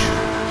very much.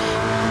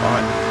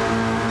 Right,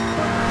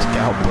 let's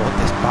get out board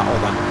this battle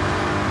then.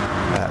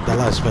 The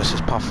Les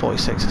versus PAV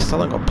 46. I still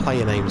haven't got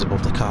player names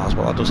above the cars,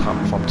 but that does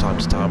happen from time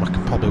to time. I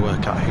can probably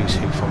work out who's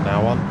who from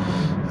now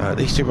on.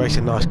 These two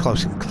racing nice,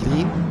 close and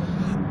clean.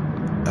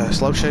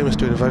 Slow Seamus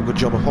doing a very good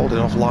job of holding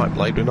off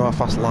Lightblade. We know how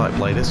fast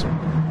Lightblade is.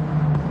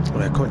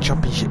 Current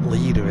championship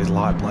leader is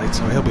Lightblade,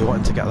 so he'll be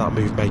wanting to get that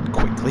move made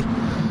quickly.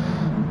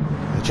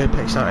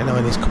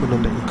 JPX99 is coming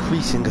under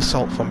increasing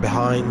assault from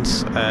behind.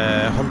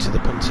 Hunter the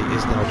Punty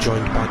is now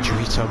joined by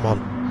Dorito Mon,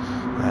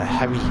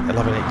 Harry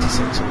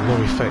 1186 and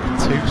Laurie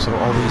 32, so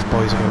all these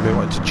boys are going to be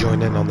wanting to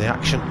join in on the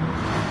action.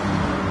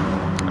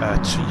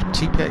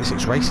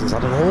 TP86 Racing's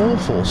had an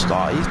awful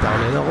start, he's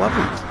down in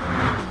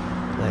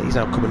 11th. He's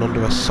now coming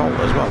under assault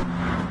as well.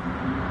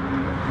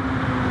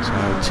 So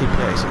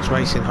TP86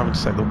 Racing having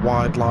to take the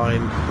wide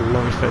line.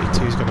 Laurie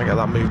 32 is going to get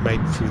that move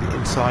made through the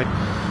inside.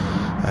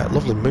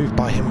 Lovely move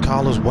by him,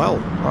 Carl, as well.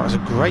 That was a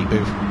great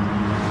move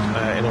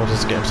in order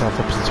to get himself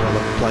up into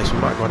 11th place. We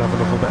might go and have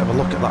another bit of a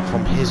look at that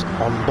from his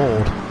on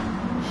board.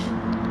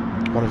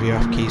 One of your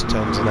F keys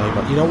turns the name.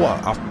 You know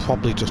what?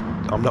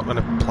 I'm not going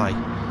to play.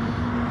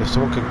 If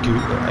someone can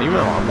Google it, you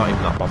know what? I'm not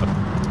even that bothered.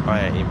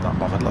 I ain't even that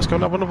bothered. Let's go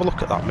and have another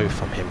look at that move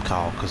from him,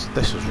 Carl, because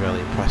this was really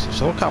impressive.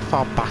 So look how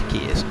far back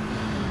he is.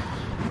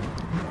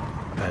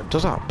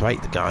 Does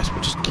outbrake the guys,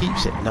 but just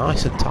keeps it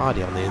nice and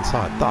tidy on the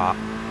inside.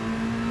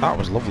 That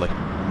was lovely.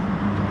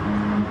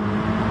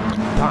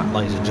 That,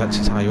 ladies and gents,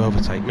 is how you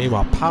overtake.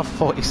 Meanwhile, PAV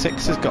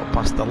 46 has got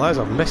past the Les.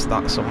 I've missed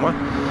that somewhere.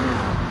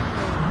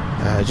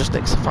 Just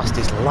nicks the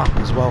fastest lap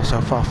as well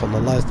so far from the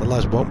Les. The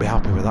Les won't be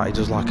happy with that. He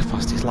does like a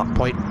fastest lap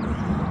point.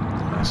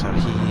 So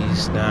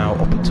he's now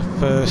up into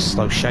first.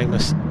 Slow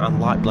Seamus and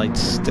Lightblade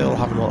still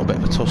having a little bit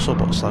of a tussle,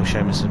 but Slow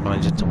Seamus has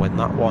managed to win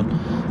that one.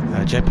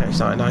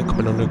 JPX99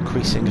 coming under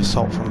increasing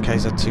assault from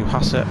KZ2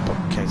 Hassett, but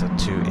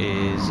KZ2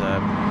 is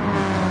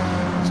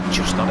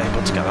just not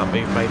able to get that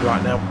move made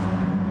right now.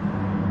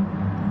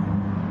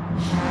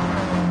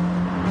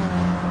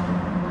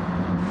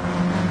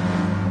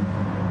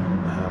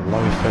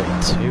 Laurie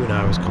 32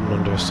 now is coming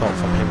under assault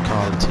from him,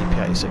 Carl, and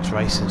TP86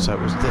 Racing. So it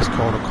was this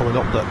corner coming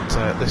up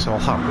that this all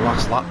happened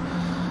last lap.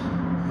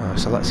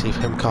 So let's see if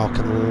him, Carl,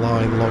 can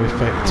line Laurie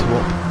 32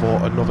 up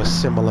for another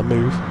similar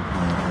move.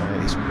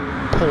 He's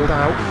pulled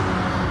out.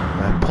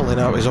 Pulling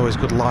out is always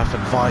good life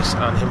advice,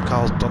 and him,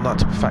 Carl's done that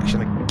to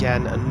perfection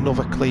again.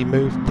 Another clean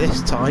move.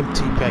 This time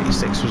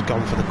TP86 was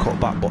gone for the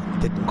cutback, but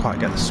didn't quite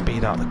get the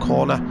speed out of the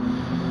corner.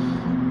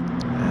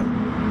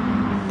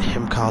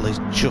 Him, Carl, is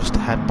just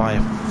ahead by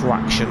a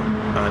fraction,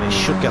 and he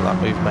should get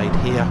that move made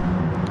here.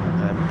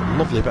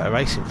 Lovely bit of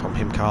racing from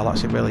him, Carl.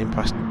 Actually really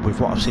impressed with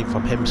what I've seen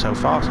from him so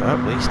far, so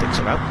hopefully he sticks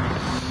around.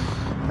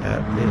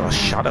 Meanwhile,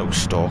 Shadow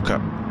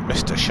Stalker,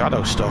 Mr.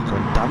 Shadow Stalker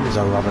and Danny's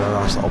are having a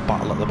nice little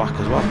battle at the back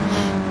as well.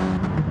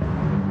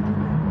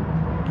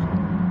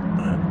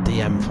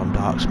 DM from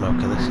Dark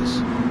Smoker, this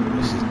is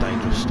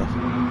dangerous stuff.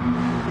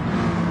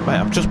 Wait,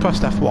 I've just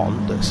pressed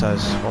F1 that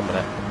says 1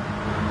 minute.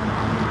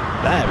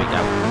 There we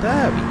go.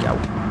 There we go.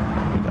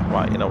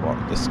 Right, you know what?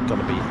 This is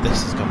gonna be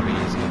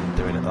easier than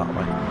doing it that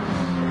way.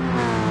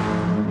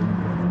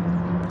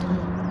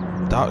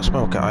 Dark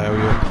Smoker, I owe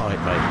you a pint,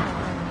 mate.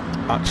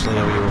 Actually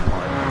owe you a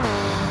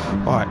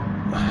pint.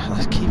 Alright,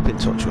 let's keep in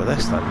touch with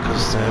this then,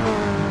 because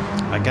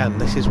again,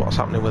 this is what's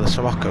happening with the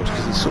Siroccos,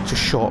 because it's such a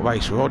short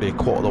race. We're already a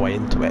quarter of the way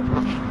into it.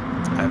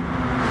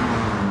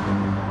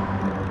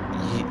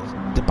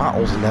 The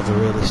battles never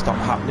really stop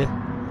happening.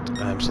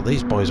 So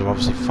these boys are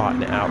obviously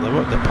fighting it out. They're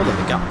pulling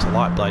the gap to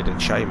Lightblade and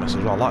Seamus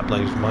as well.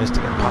 Lightblade's managed to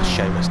get past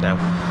Seamus now.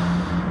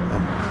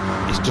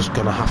 He's just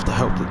going to have to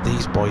hope that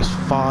these boys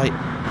fight.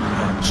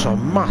 So a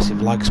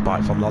massive lag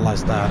spike from the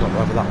Les there. I don't know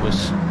whether that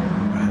was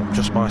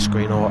just my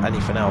screen or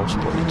anything else,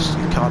 but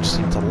it can't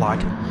seem to lag.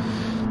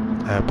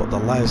 But the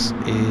Les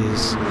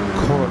is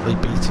currently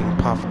beating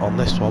PAV on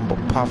this one, but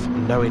PAV,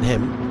 knowing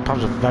him,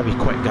 PAV's a very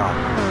quick guy.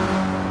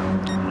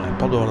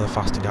 Probably one of the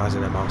faster guys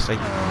in MRC.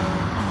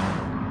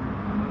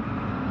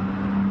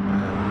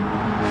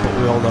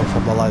 we all know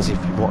from the Les, if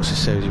you've watched the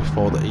series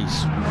before, that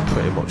he's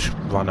pretty much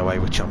run away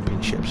with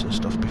championships and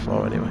stuff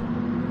before anyway.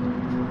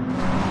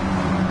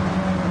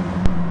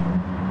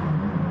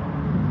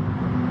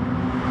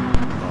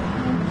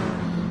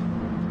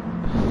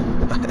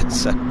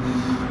 So,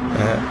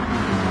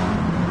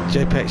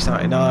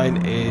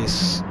 JPH99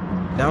 is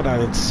now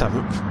down into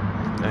 7th.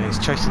 He's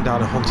chasing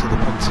down a Hunter the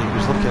Punty,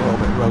 who's looking a little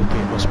bit ropey,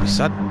 it must be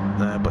said.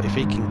 But if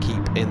he can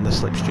keep in the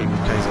slipstream of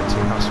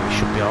KZ2 Haas, he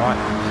should be alright.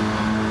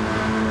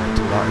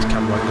 Do like his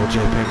camera angle,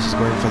 JPH is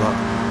going for that.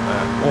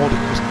 Audi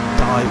just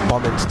dive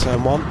bomb into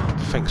turn 1,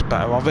 thinks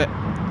better of it.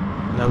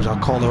 Knows I'll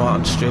call him out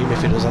on stream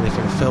if he does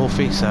anything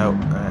filthy, so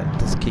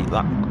does keep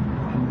that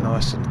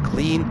nice and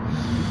clean.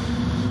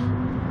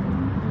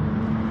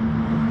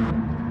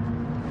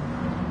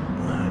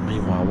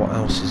 Meanwhile, what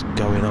else is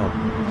going on?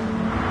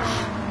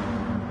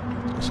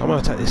 So I'm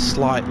going to take this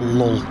slight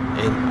lull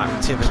in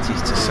activity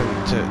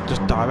to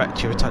just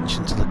direct your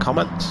attention to the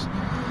comments.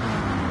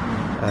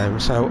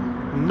 So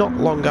not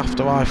long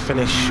after I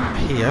finish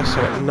here, so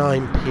at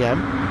 9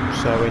 PM,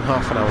 so in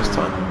half an hour's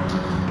time,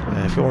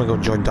 if you want to go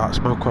and join Dark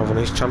Smoker over on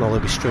his channel, he'll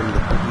be streaming the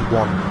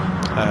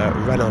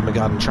P1 Renault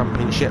Megane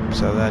Championship.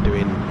 So they're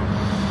doing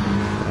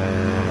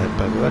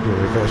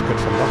reverse grid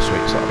from last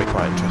week, so that'll be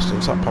quite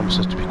interesting. So that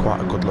promises to be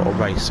quite a good little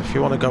race. If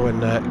you want to go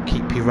and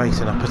keep your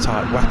racing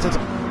appetite whetted,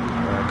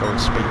 go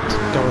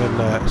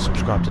and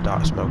subscribe to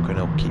Dark Smoker, and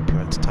he'll keep you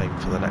entertained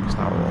for the next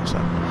hour or so.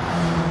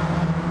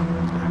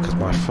 Because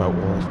my throat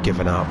will have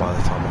given out by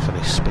the time I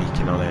finish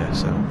speaking on here,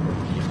 so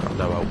you've got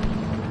no hope.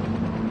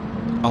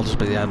 I'll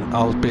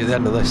be at the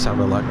end of this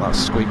sounding like that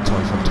squeak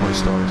toy from Toy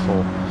Story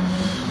 4.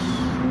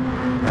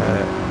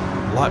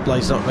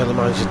 Lightblade's not really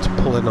managing to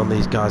pull in on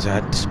these guys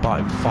ahead despite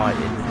him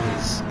fighting.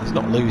 He's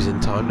not losing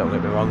time, don't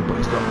get me wrong, but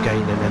he's not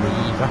gaining any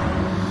either.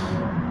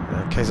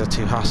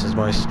 KZ2 Haas has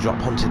managed to drop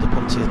Hunty the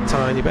Punty a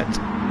tiny bit.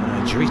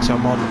 Dorito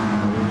Mon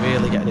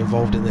really getting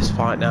involved in this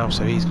fight now,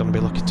 so he's going to be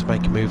looking to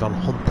make a move on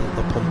Hunty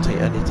the Punty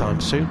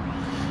anytime soon.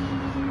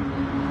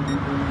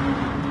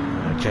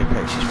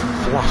 JPH is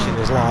flashing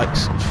his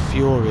lights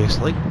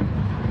furiously.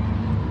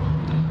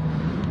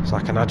 It's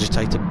like an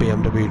agitated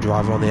BMW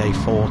driver on the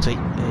A40.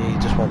 He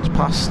just wants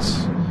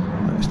past.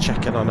 He's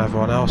checking on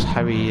everyone else.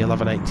 Harry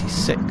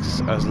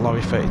 1186 as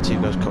Lorry 32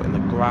 goes cutting the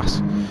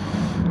grass.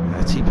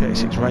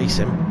 TP86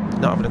 Racing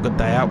not having a good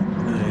day out.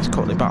 He's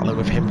currently battling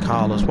with him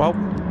Carl as well. So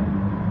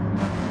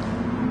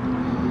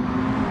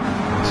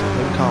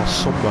him Carl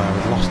somewhere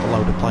has lost a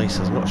load of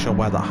places. I'm not sure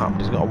where that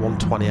happened. He's got a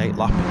 128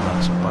 lap in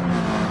there somewhere.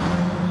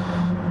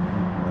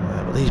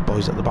 But these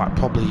boys at the back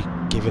probably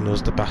giving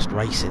us the best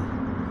racing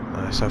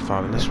so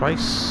far in this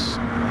race.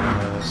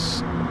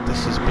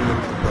 This has been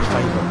the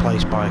favourite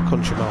place by a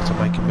country mile to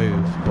make a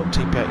move, but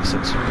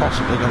TP86 is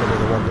possibly going to be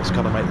the one that's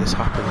going to make this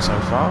happen so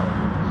far.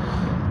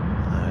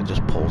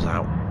 Just pulls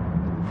out.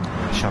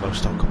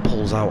 Shadowstock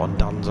pulls out on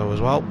Danzo as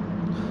well.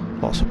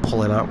 Lots of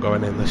pulling out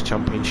going in this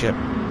championship,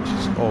 which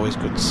is always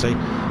good to see.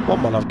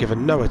 One man I've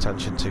given no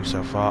attention to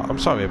so far, I'm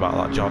sorry about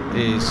that John,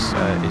 is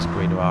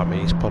Greener Army.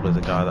 He's probably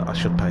the guy that I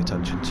should pay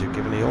attention to,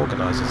 given he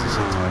organises this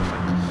entire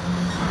thing.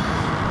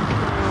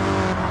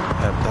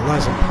 The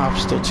Les and Pav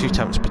still 2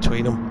 tenths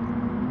between them.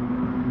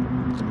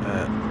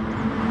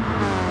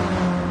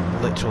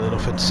 Literally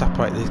nothing to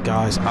separate these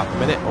guys at the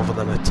minute other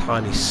than a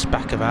tiny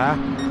speck of air.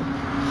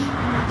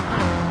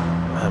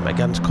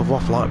 Again, to cover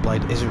off,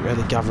 Lightblade isn't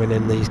really gathering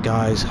in these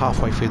guys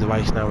halfway through the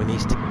race now. He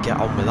needs to get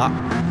on with that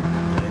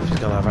if he's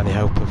going to have any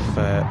hope of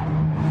I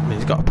mean,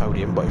 he's got a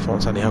podium, but if he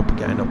wants any hope of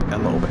getting up a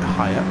little bit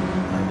higher,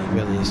 then he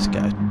really needs to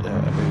get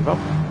a move on.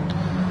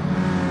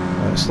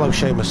 Slow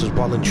Seamus has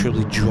well and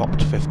truly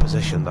dropped 5th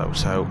position though,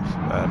 so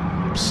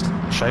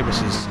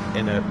Seamus is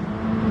in a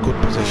good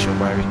position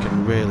where he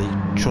can really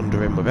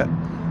chunder in with it.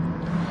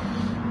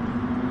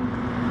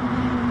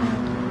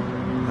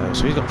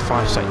 So he's got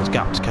 5 seconds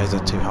gap to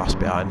KZ2 Haas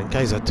behind, and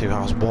KZ2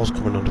 Haas was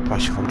coming under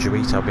pressure from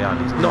Dorito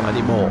behind. He's not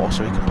anymore,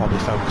 so he can probably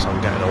focus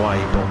on getting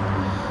away,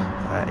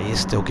 but he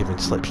is still giving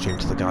slipstream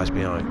to the guys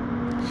behind.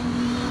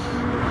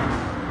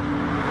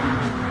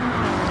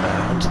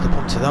 Onto the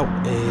Punty though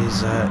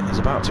is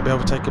about to be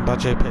overtaken by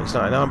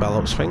JPX99 by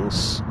Lux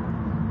Things.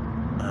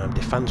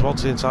 Defends well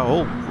to the inside.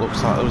 Oh,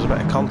 looks like there was a bit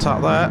of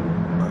contact there.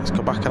 Let's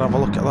go back and have a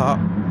look at that.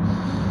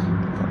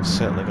 That's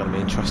certainly going to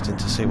be interesting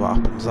to see what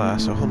happens there.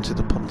 So Hunty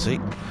the Punty,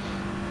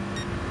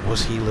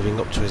 was he living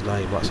up to his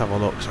name? Let's have a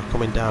look. So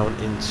coming down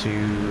into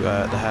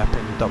the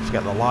hairpin, don't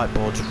forget the light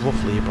board's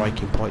roughly a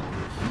braking point.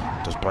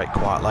 Does brake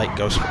quite late,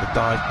 goes for the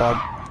dive bomb.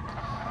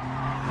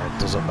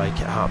 Doesn't make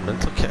it happen,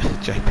 and look at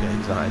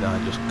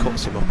JPH99 just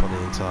cuts him up on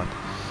the inside.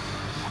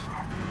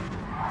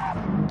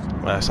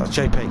 So that's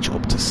JPH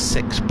up to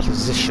 6th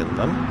position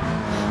then.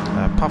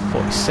 Pav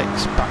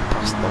 46 back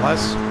past the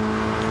Les.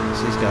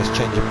 So these guys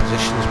changing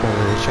positions more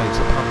than they change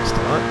the pants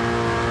tonight.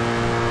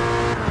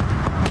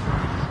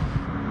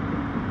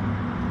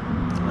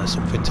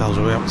 Something tells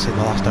me we haven't seen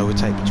the last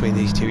overtake between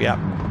these two yet.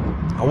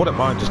 I wouldn't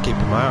mind just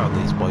keeping my eye on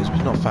these boys, but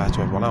it's not fair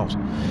to everyone else.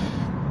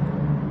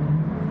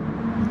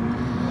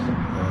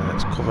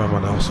 Let's cover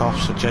everyone else off.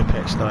 So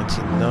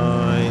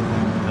JPX99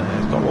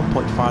 has got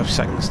 1.5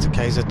 seconds to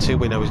KZ2.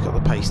 We know he's got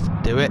the pace to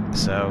do it,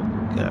 so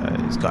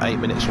he's got 8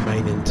 minutes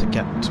remaining to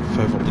get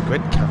further up the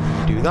grid.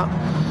 Can he do that?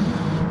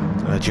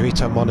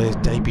 Dorito Moni's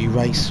debut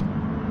race,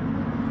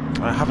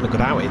 having a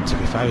good outing, to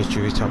be fair. Is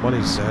Dorito Mon,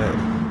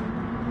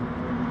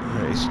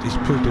 he's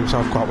proved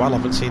himself quite well. I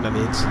haven't seen any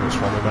incidents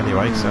from him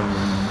anyway, so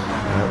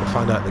we'll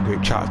find out in the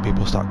group chat if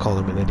people start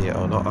calling him an idiot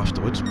or not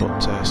afterwards.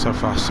 But so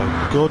far so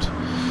good.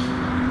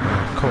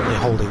 Currently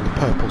holding the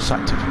purple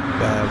sector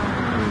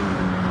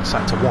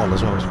 1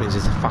 as well, which means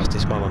he's the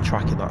fastest man on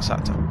track in that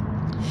sector.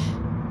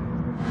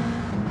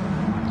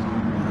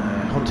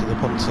 Hunty the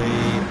Punty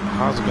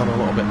has gone a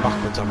little bit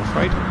backwards, I'm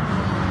afraid.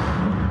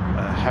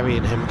 Harry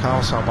and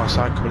Himcarl side by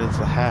side coming into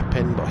the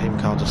hairpin, but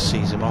Himcarl just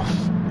sees him off.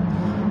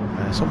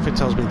 Something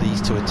tells me these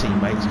two are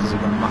teammates because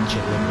they've got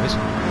matching liveries.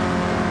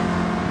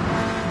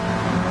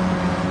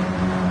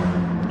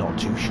 Not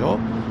too sure.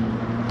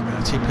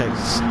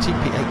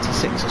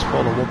 TP86 has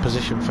fallen one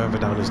position further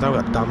down. He's now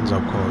got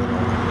Danzo calling all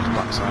over his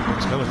backside, but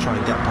he's going to try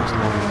and get past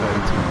Long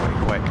 32 pretty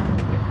quick.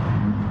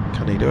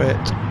 Can he do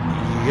it?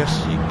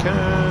 Yes, he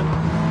can.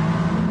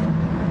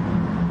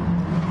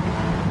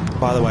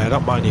 By the way, I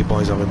don't mind you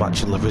boys having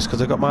matching liveries because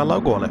they've got my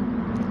logo on it.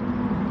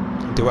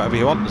 Do whatever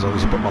you want as long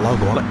as you put my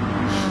logo on it.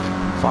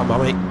 Fine by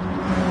me.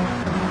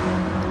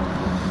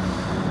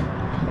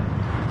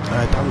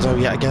 Danzo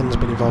yet again has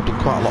been involved in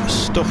quite a lot of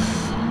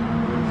stuff.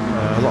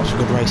 Lots of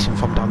good racing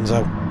from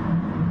Danzo.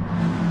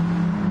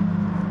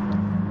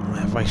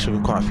 I've raced with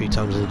him quite a few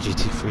times in the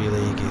GT3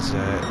 League. He's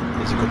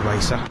a good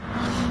racer.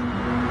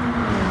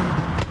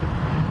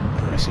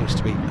 He seems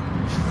to be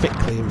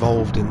thickly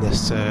involved in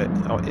this. I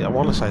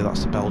want to say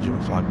that's the Belgian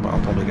flag, but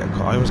I'll probably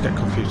I always get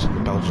confused with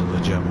the Belgian and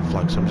the German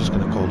flag, so I'm just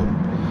going to call them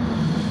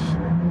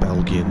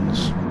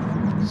Belgians.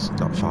 It's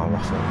not far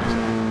off.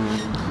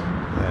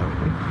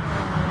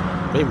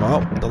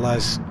 Meanwhile, the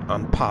Les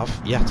and Pav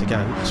yet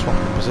again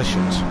swapping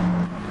positions.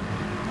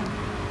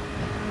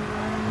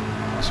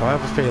 So I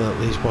have a feeling that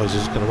these boys are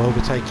just going to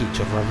overtake each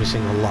other every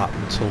single lap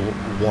until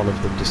one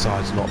of them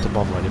decides not to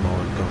bother anymore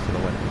and go for the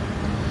win.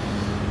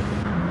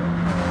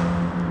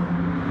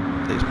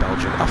 It's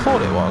Belgium. I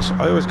thought it was.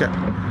 I always get.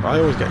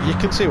 You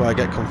can see why I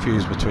get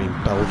confused between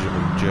Belgium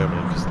and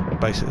Germany, because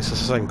basically it's the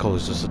same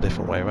colours, just a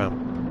different way around.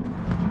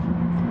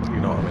 You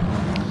know what I mean?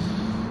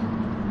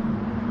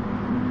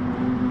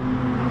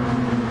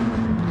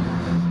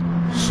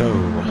 So,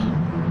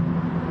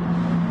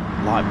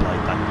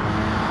 Lightblade then.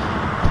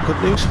 The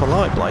good news for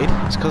Lightblade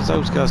is because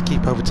those guys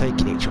keep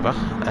overtaking each other.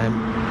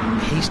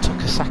 He's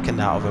took a second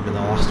out of him in the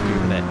last few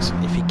minutes.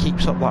 If he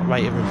keeps up that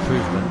rate of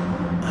improvement,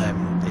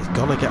 he's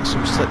gonna get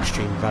some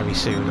slipstream very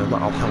soon, and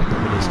that'll help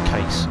him in his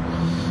case.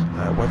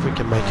 Whether he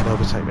can make an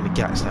overtake when he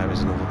gets there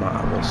is another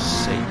matter. We'll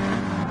see.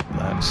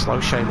 Slow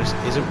Seamus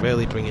isn't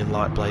really bringing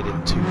Lightblade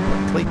in too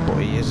quickly, but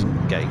he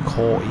isn't getting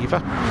caught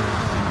either.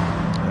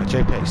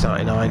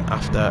 JPX99,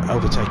 after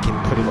overtaking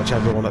pretty much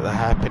everyone at the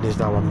hairpin, is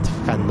now having to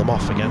fend them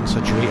off again,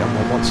 so Dorito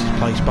wants his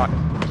place back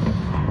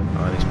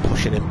and he's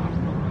pushing him.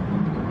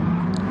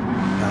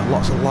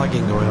 Lots of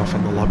lagging going off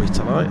in the lobby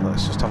tonight.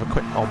 Let's just have a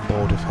quick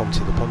onboard of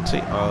Hunty the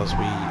Punty as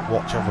we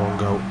watch everyone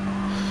go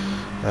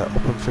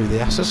up and through the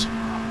S's.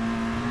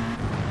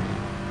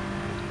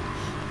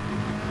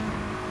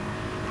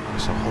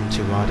 So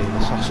Hunty riding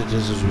the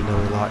sausages as we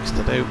know he likes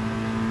to do.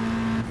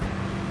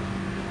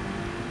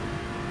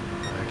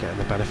 Getting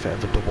the benefit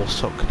of a double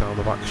suck down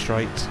the back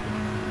straight.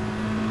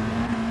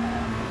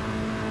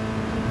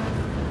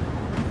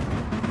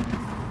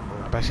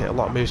 Basically a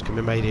lot of moves can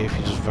be made here if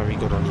you're just very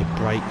good on your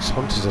brakes.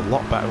 Hunter's a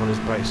lot better on his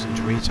brakes than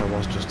Dorito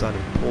was just then. He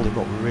pulled him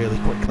up really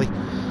quickly,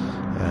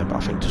 but I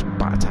think just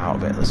backed out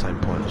of it at the same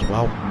point as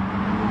well.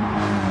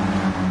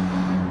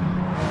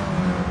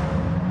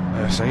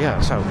 So yeah,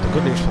 so the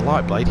good news for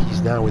Lightblade,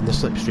 he's now in the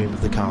slipstream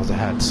of the cars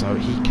ahead, so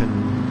he can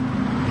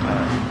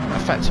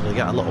effectively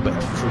get a little bit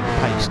of free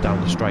pace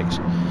down the straights.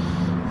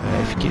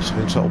 If he keeps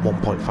within sort of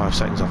 1.5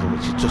 seconds of him,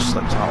 which he just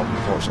slipped out of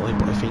unfortunately,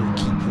 but if he can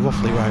keep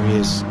roughly where he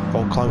is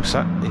or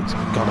closer, it's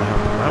gonna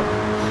help him out.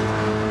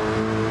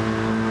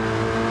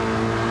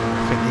 I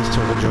think these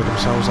two have enjoyed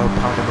themselves though,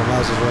 Pav and the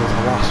Les, as well as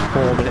the last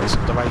 4 minutes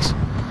of the race.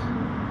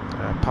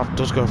 Pav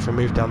does go for a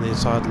move down the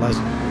inside. Les,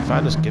 in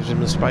fairness, gives him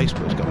the space,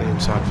 but he's got the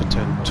inside for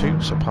turn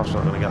 2, so Pav's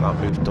not going to get that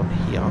move done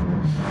here.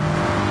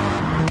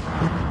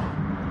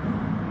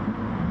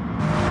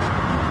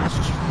 Let's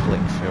just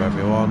flick through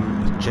everyone.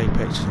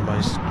 JPH has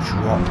managed to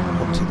drop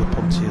Hunty the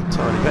Punty a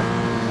tiny bit.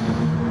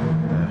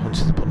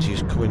 Hunty the Punty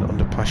is coming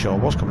under pressure, or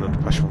was coming under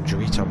pressure from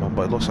Dorito Man,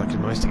 but it looks like he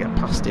managed to get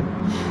past him.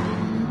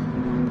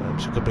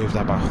 So good move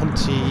there by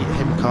Hunty.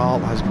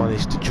 Himcarl has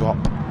managed to drop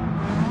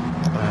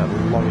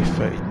Lorry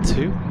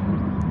 32.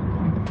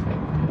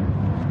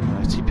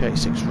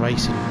 TP86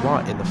 racing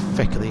right in the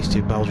thick of these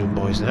two Belgian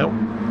boys now.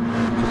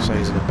 You could say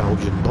he's in a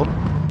Belgian bun.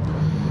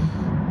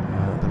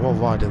 They're all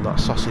riding that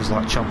sausage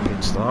like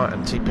champions tonight,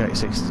 and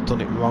TP86 has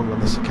done it wrong on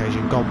this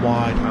occasion, gone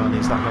wide, and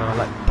is that going to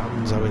let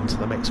Danzo into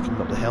the mix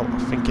coming up the hill? I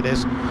think it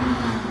is.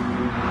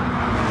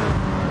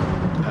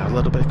 A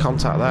little bit of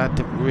contact there,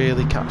 didn't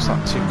really catch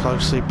that too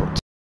closely, but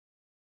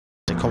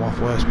they come off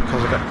worse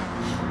because of it.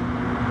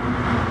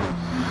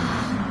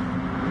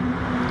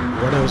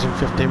 Renault's in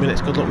 15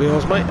 minutes. Good luck with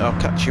yours, mate. I'll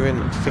catch you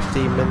in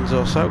 15 minutes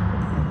or so.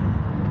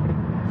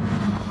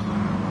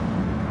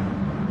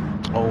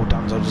 Oh,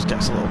 Danzo just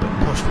gets a little bit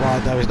pushed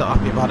wide there. He's not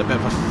happy about it. A bit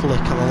of a flick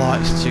of the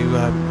lights to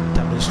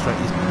demonstrate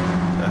his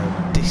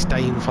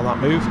disdain for that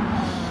move.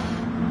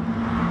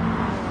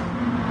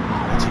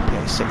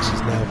 TP86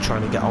 is now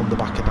trying to get on the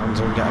back of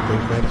Danzo and get a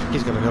move made. I think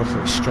he's going to go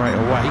for it straight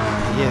away.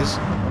 He is.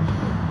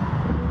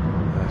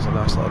 There's a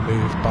nice little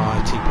move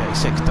by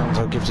TP86.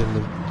 Danzo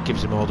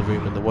gives him all the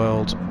room in the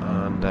world,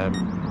 and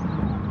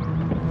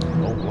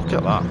oh, look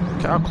at that!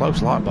 Look at how close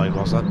Lightblade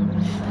was then.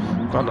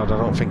 Granted, I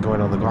don't think going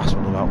on the grass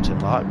would have helped him,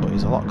 but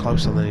he's a lot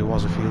closer than he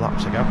was a few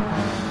laps ago.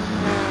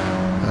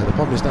 The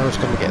problem is now he's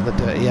going to get in the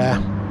dirty air.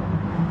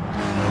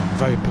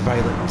 Very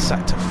prevalent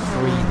sector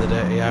 3, the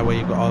dirty air, where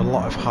you've got a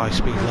lot of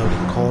high-speed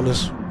loading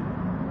corners.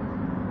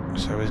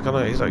 So he's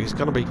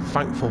gonna be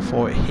thankful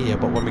for it here,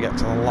 but when we get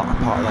to the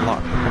latter part of the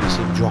lap, you'll probably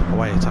see him drop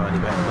away a tiny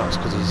bit, and that's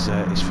because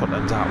his front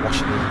end's out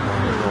washing him more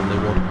than it normally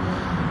would.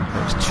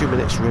 There's 2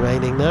 minutes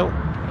remaining now.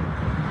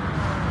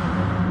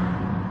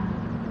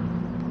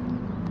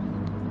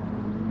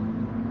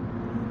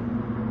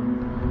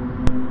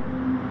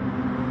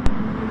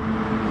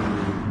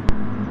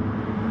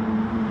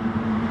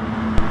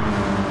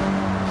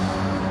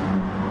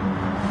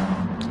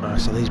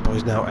 So these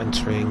boys now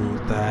entering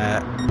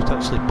their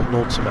potentially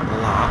penultimate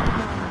lap.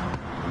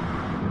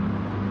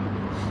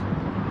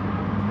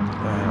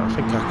 I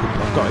think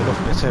I've got enough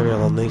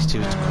material on these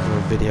two to cover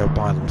a video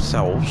by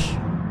themselves.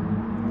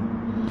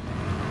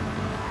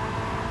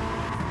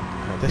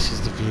 This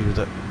is the view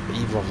that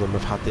either of them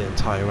have had the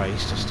entire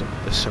race, just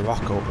the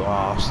Sirocco up their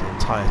arse the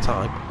entire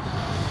time.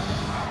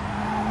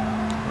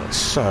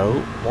 So,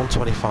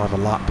 125 a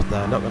lap,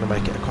 they're not going to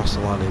make it across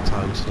the line in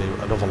time to do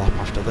another lap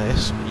after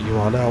this. You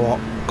are now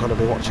going to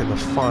be watching the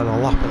final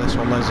lap of this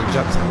one, ladies and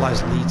gents.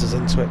 Les leads us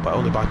into it, but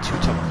only by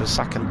 2/10 of a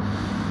second.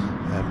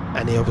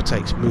 Any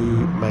overtakes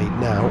made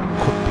now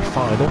could be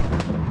final.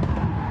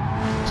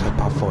 So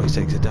Pav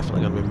 46 is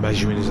definitely going to be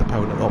measuring his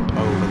opponent up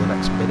over the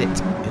next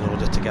minute in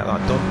order to get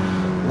that done.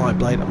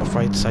 Lightblade, I'm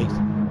afraid to say,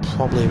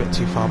 probably a bit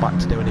too far back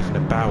to do anything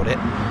about it.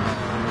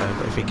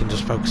 But if he can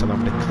just focus on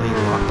having a clean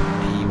lap,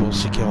 he will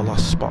secure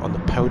last spot on the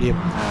podium.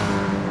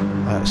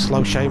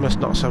 Slow Seamus,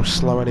 not so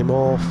slow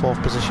anymore.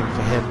 4th position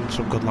for him,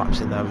 some good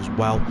laps in there as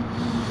well.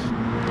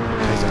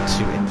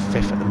 KZ2 in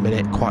 5th at the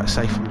minute, quite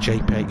safe from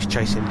JPH,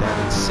 chasing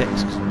down in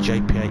 6th, because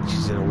JPH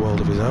is in a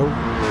world of his own.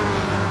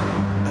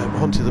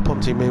 Hunty the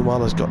Punty,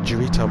 meanwhile, has got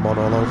Dorito Mon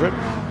all over him.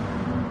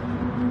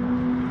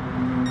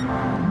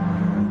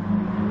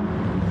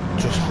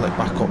 Just flip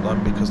back up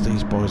then, because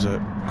these boys are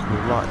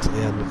coming right to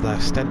the end of their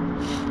stint.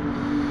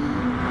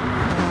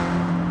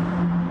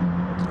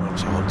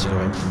 So Hunter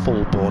going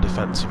full bore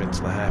defensive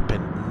into the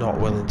hairpin, not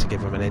willing to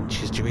give him an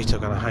inch. Is Dorito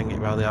going to hang it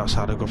around the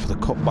outside and go for the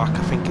cutback?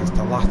 I think it's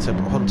the latter,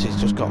 but Hunty's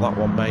just got that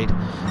one made.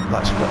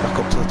 Let's flip back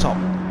up to the top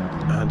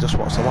and just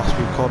watch the last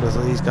few corners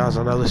of these guys.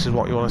 I know this is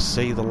what you want to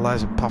see, the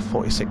Les and Pav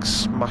 46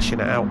 smashing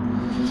it out.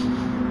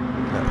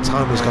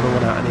 Time is going to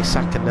run out any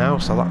second now,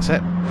 so that's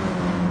it.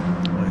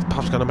 If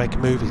Pav's going to make a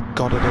move, he's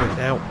got to do it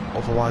now,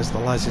 otherwise the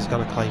Les is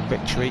going to claim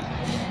victory.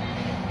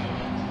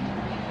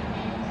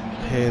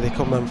 Here they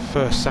come then,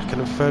 1st, 2nd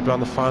and 3rd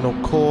round the final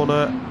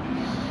corner,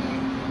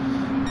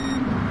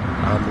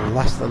 and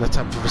less than a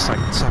 10th of a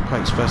second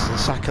separates 1st and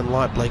 2nd.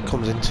 Lightblade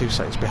comes in 2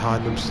 seconds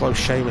behind them. Slow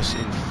Seamus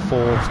in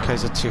 4th.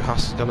 KZ2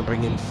 Haas is going to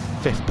bring in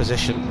 5th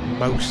position,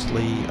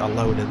 mostly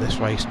alone in this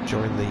race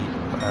during the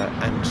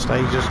end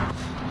stages.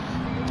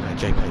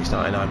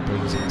 JPH99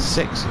 brings in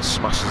 6th and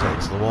smashes it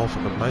into the wall for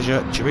good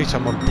measure. Dorito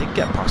Mon did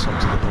get past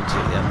onto the Punty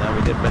at the end there,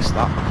 we did miss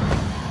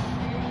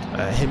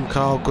that. Him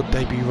Carl, good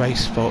debut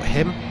race for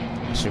him.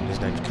 I'm assuming his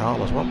name's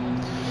Carl as well.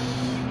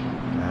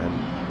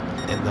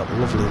 In the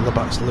lovely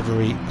Lubbock's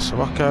livery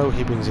Sirocco,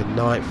 he brings in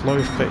 9th.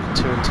 Flory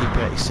 32 and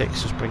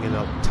TP86 just bringing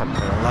up 10th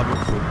and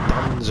 11th, with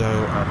Danzo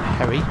and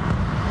Harry in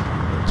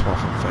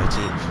 12th and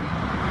 13th.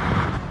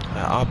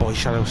 Our boy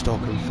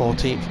Shadowstalker in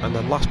 14th, and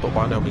then last but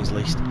by no means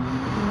least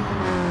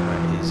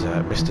is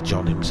Mr.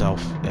 John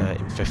himself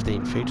in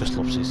 15th. He just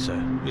loves his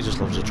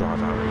to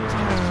drive out.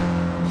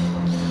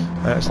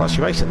 So that's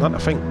your racing then. I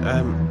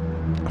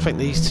think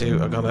these two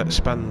are going to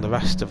spend the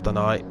rest of the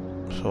night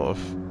sort of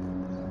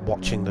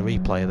watching the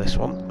replay of this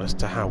one as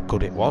to how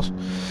good it was.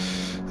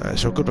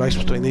 So a good race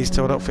between these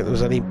two. I don't think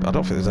there's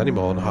any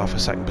more than half a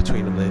second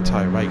between them the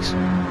entire race.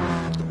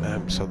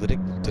 So they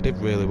did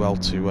really well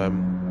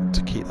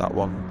to keep that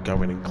one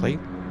going and clean.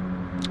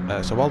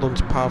 So well done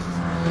to Pav,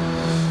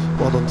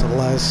 well done to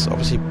Les.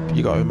 Obviously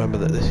you got to remember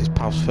that this is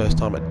Pav's first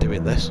time at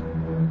doing this.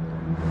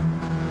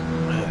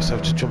 So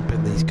to jump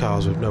in these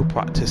cars with no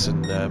practice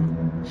and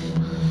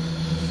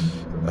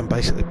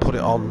basically put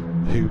it on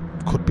who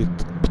could be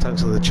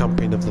potentially the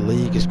champion of the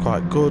league is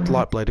quite good.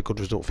 Lightblade, a good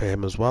result for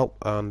him as well.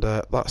 And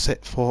that's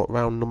it for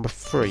round number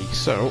 3.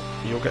 So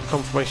you'll get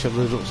confirmation of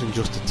the results in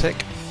just a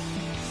tick.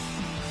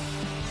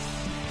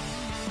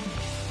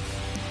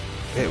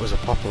 it was a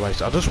proper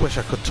race. I just wish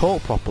I could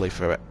talk properly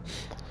through it,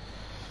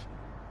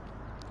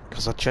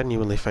 because I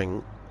genuinely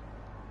think,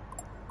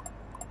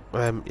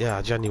 yeah,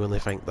 I genuinely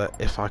think that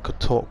if I could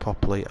talk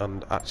properly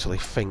and actually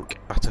think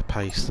at a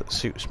pace that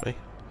suits me,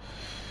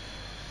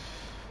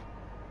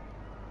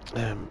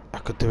 I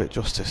could do it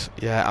justice.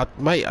 Yeah,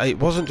 mate, it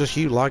wasn't just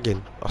you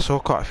lagging. I saw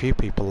quite a few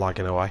people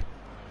lagging away.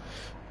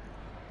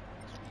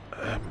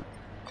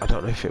 I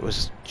don't know if it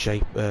was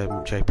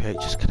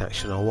JPH's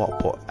connection or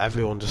what, but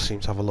everyone just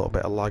seems to have a little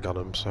bit of lag on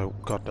them, so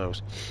God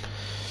knows.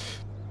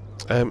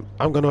 I'm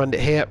going to end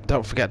it here.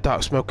 Don't forget,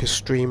 Dark Smoke is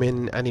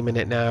streaming any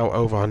minute now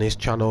over on his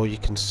channel. You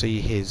can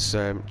see his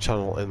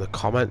channel in the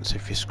comments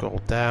if you scroll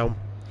down.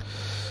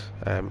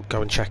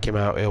 Go and check him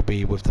out. He'll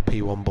be with the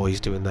P1 boys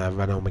doing their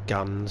Renault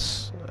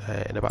Meganes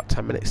in about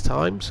 10 minutes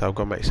time, so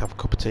go and make yourself a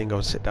cup of tea and go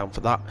and sit down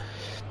for that.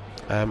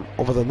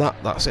 Other than that,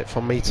 that's it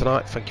from me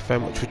tonight. Thank you very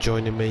much for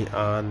joining me,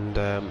 and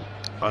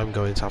I'm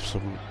going to have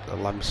some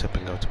lemon sip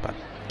and go to bed.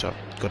 So,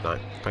 good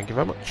night. Thank you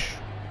very much.